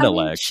arm and a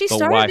leg. She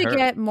started to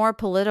get more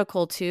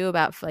political too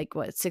about like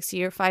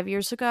 5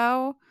 years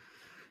ago.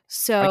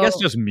 So I guess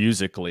just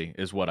musically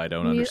is what I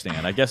don't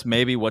understand. I guess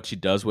maybe what she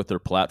does with her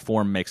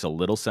platform makes a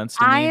little sense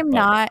to me. I'm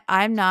not.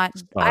 I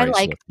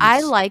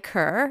like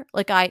her.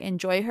 Like, I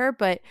enjoy her,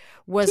 but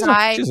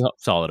she's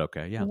solid.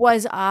 Okay. Yeah.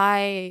 Was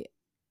I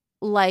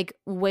like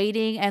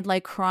waiting and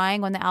like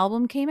crying when the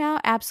album came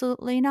out?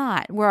 Absolutely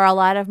not. Were a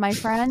lot of my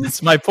friends?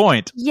 That's my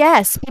point.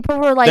 Yes, people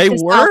were like,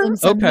 "This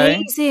album's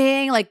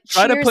amazing." Like,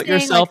 try to put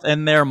yourself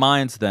in their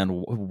minds. Then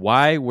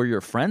why were your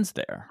friends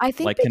there? I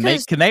think like,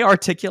 can they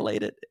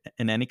articulate it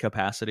in any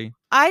capacity?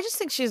 I just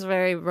think she's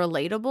very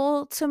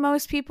relatable to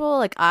most people.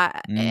 Like,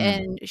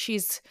 and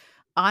she's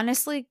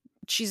honestly,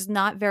 she's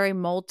not very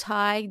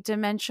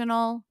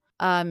multi-dimensional.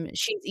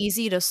 She's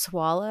easy to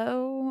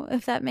swallow,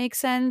 if that makes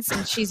sense,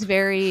 and she's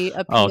very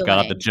appealing. Oh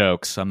God, the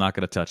jokes! I'm not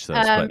going to touch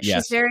those. But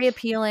yes, she's very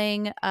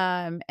appealing,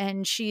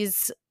 and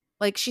she's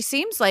like, she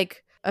seems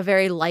like a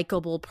very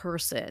likable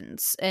person,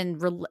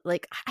 and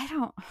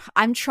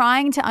I'm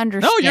trying to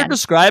understand. No, you're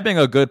describing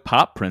a good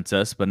pop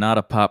princess, but not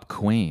a pop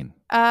queen,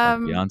 like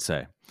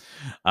Beyonce.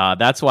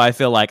 That's why I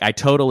feel like I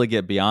totally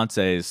get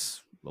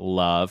Beyonce's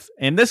love,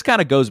 and this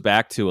kind of goes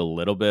back to a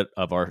little bit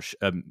of our.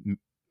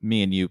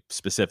 Me and you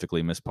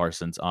specifically, Miss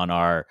Parsons, on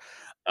our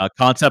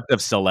concept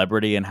of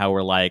celebrity and how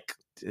we're like,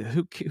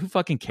 who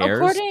fucking cares?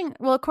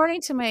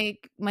 According to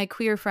my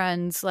queer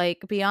friends,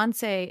 like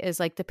Beyonce is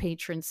like the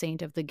patron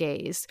saint of the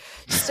gays.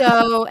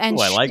 So and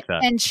I like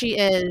that. And she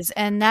is,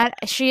 and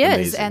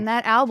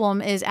that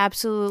album is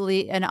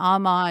absolutely an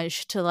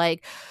homage to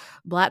like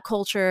Black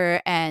culture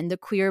and the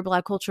queer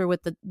Black culture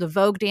with the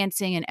Vogue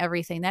dancing and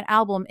everything. That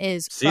album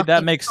is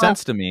that makes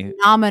sense to me.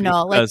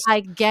 Phenomenal. Like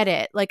I get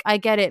it.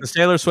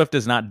 Taylor Swift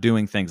is not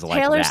doing things like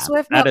Taylor that.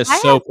 Swift, that is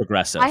so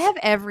progressive. I have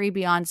every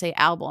Beyonce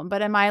album,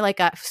 but am I like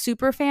a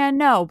super fan?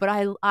 No, but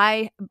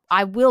I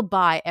will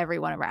buy every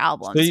one of her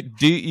albums.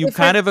 So you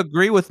kind of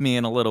agree with me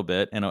in a little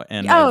bit in a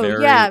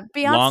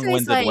very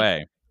long-winded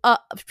way.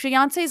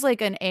 Beyonce's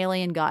like an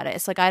alien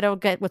goddess. Like I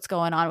don't get what's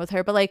going on with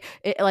her, but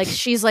like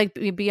she's like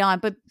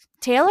beyond. But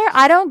Taylor,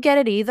 I don't get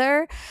it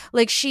either.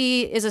 Like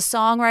she is a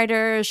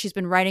songwriter. She's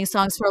been writing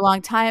songs for a long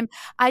time.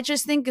 I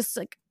just think it's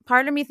like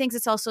part of me thinks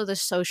it's also the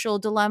social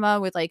dilemma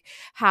with like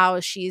how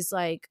she's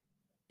like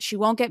she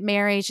won't get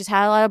married. She's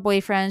had a lot of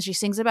boyfriends. She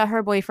sings about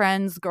her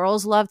boyfriends.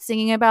 Girls love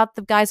singing about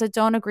the guys that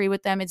don't agree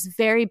with them. It's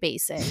very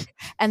basic,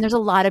 and there's a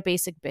lot of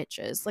basic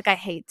bitches. Like I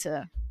hate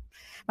to.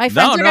 My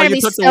friends are going to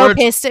be so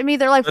pissed at me.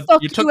 They're like,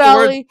 "Fuck you,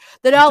 Ellie."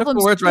 That album's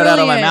the words right out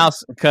of my mouth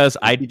because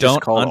I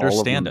don't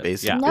understand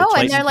it. Yeah. No,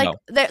 and they're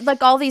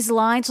like all these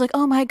lines, like,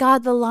 "Oh my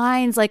god, the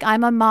lines!" Like,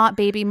 "I'm a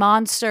baby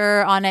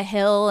monster on a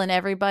hill," and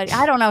everybody,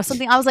 I don't know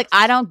something. I was like,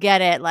 I don't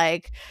get it.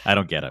 Like, I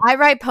don't get it. I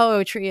write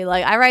poetry.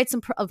 Like, I write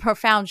some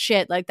profound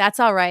shit. Like, that's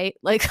all right.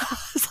 Like.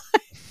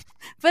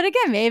 But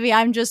again, maybe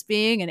I'm just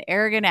being an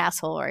arrogant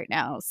asshole right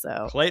now.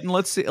 So Clayton,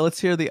 let's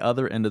hear the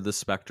other end of the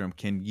spectrum.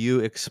 Can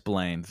you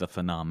explain the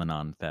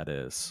phenomenon that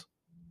is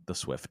the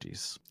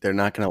Swifties? They're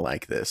not going to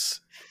like this.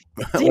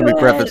 Let me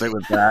preface it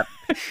with that.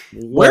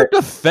 We're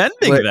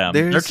defending them.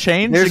 They're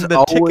changing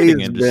the ticketing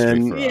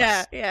industry for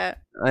us. Yeah.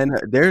 I know.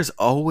 There's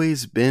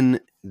always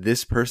been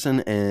this person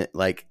and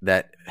like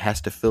that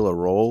has to fill a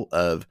role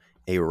of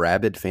a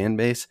rabid fan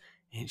base,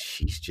 and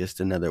she's just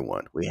another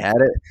one. We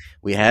had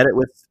it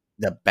with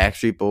the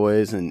Backstreet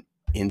Boys and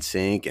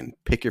NSYNC and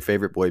pick your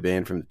favorite boy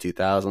band from the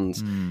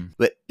 2000s.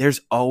 But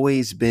there's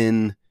always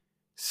been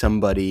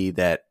somebody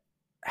that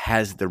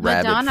has the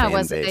rabid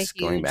fan base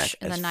going back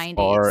in as the 90s.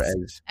 Far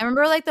as I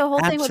remember like the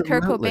whole thing with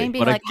Kurt Cobain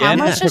being like, again,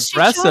 how much does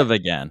progressive she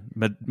again.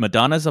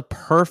 Madonna's a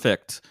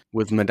perfect.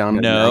 Was Madonna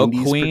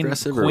 90s Queen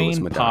progressive or was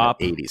Madonna pop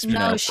 80s?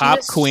 No, pop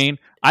queen.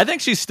 I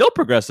think she's still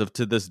progressive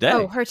to this day.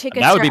 Oh, her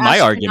tickets that would be are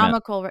my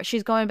astronomical. argument.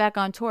 She's going back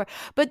on tour.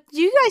 But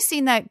you guys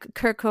seen that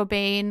Kurt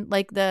Cobain,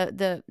 like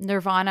the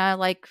Nirvana,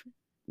 like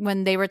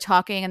when they were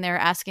talking and they were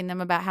asking them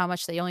about how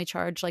much they only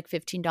charge like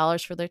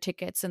 $15 for their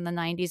tickets in the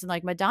 90s, and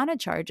like Madonna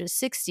charges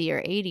 60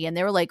 or 80, and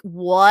they were like,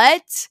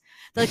 what?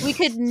 They're like, we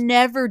could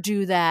never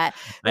do that.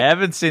 I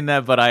haven't seen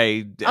that, but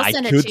I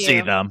could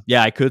see them.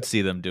 Yeah, I could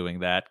see them doing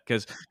that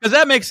because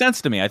that makes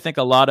sense to me. I think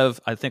a lot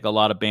of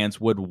bands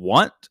would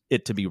want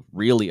it to be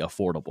really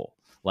affordable.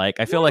 Like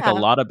I feel like a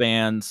lot of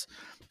bands,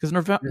 because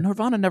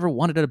Nirvana never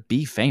wanted to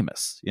be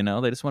famous. You know,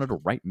 they just wanted to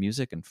write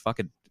music and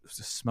fucking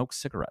smoke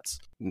cigarettes.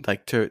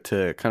 Like to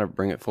kind of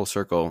bring it full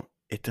circle,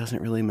 it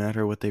doesn't really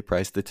matter what they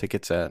price the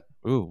tickets at.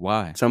 Ooh,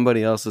 why?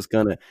 Somebody else is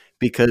gonna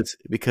because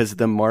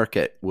the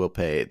market will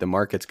pay. The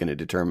market's gonna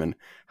determine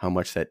how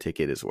much that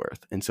ticket is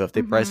worth. And so if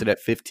they price it at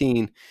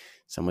 15,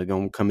 somebody's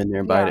gonna come in there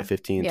and buy it at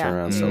 15, turn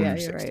around, sell it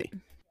for 60. Right.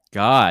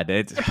 God,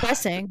 it's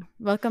depressing.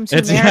 Welcome to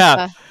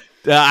America.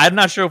 I'm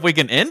not sure if we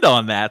can end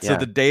on that. So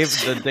the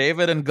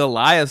David and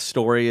Goliath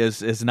story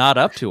is not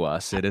up to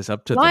us. It is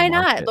up to why the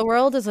market. not? The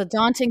world is a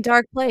daunting,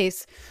 dark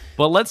place.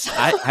 But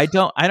I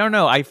don't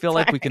know. I feel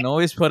like we can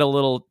always put a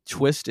little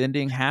twist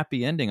ending,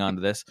 happy ending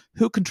onto this.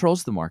 Who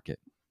controls the market?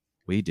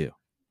 We do.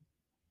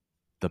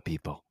 The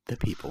people. The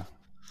people.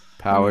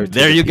 Power to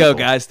there the you people. go,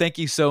 guys. Thank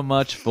you so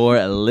much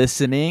for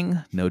listening.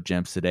 No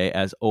gems today,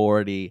 as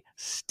already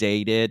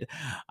stated.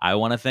 I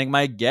want to thank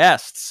my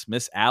guests,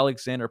 Miss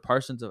Alexandra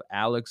Parsons of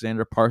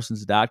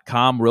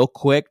alexandraparsons.com. Real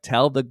quick,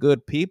 tell the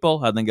good people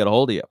how they can get a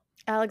hold of you.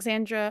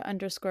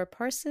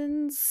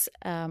 Alexandra_Parsons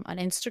on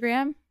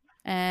Instagram,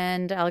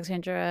 and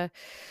Alexandra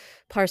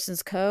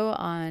Parsons Co.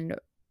 on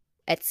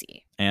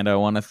Etsy. And I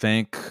want to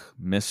thank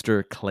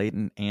Mr.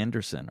 Clayton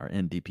Anderson, our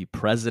NDP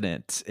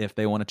president. If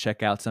they want to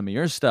check out some of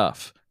your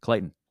stuff,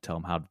 Clayton, tell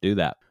them how to do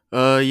that.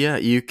 Yeah,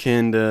 you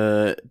can.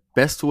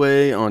 Best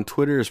way on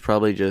Twitter is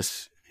probably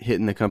just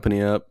hitting the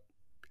company up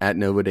at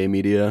Nova Day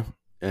Media.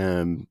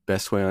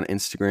 Best way on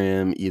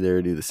Instagram,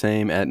 either do the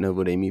same at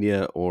Nova Day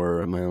Media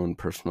or my own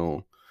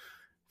personal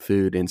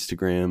food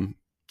Instagram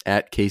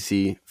at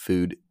Casey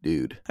Food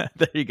Dude.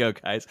 There you go,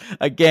 guys.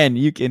 Again,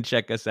 you can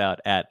check us out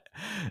at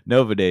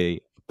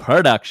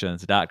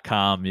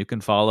NovaDayProductions.com. You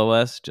can follow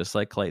us, just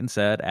like Clayton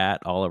said,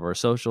 at all of our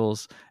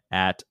socials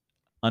at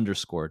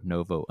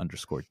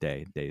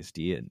 _Novo_Day, Days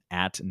D, and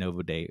at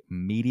Nova Day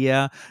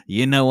Media.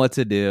 You know what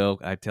to do.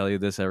 I tell you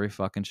this every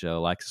fucking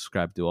show. Like,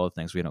 subscribe, do all the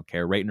things. We don't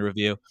care. Rate and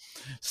review.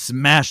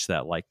 Smash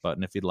that like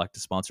button if you'd like to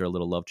sponsor a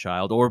little love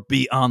child or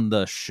be on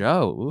the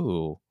show.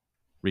 Ooh,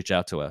 reach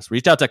out to us.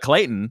 Reach out to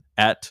Clayton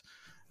at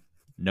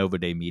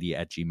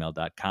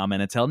novadaymedia@gmail.com.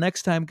 And until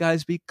next time,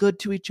 guys, be good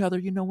to each other.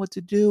 You know what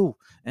to do.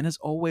 And as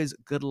always,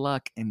 good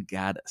luck and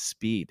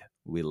Godspeed.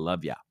 We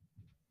love ya.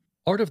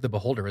 Art of the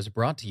Beholder is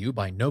brought to you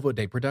by Novo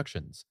Day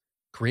Productions.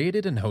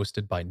 Created and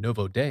hosted by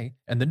Novo Day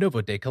and the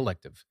Novo Day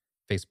Collective.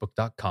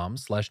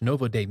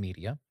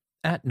 Facebook.com/NovoDayMedia,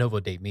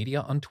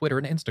 @NovoDayMedia on Twitter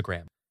and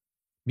Instagram.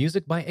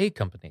 Music by A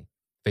Company.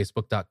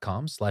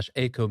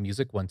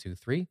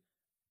 Facebook.com/ACoMusic123.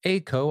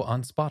 ACO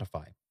on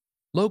Spotify.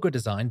 Logo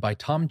design by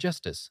Tom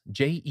Justice,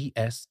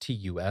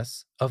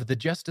 JESTUS, of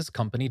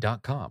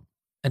thejusticecompany.com.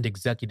 And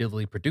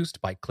executively produced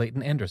by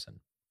Clayton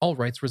Anderson. All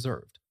rights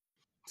reserved.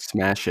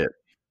 Smash it.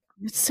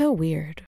 It's so weird.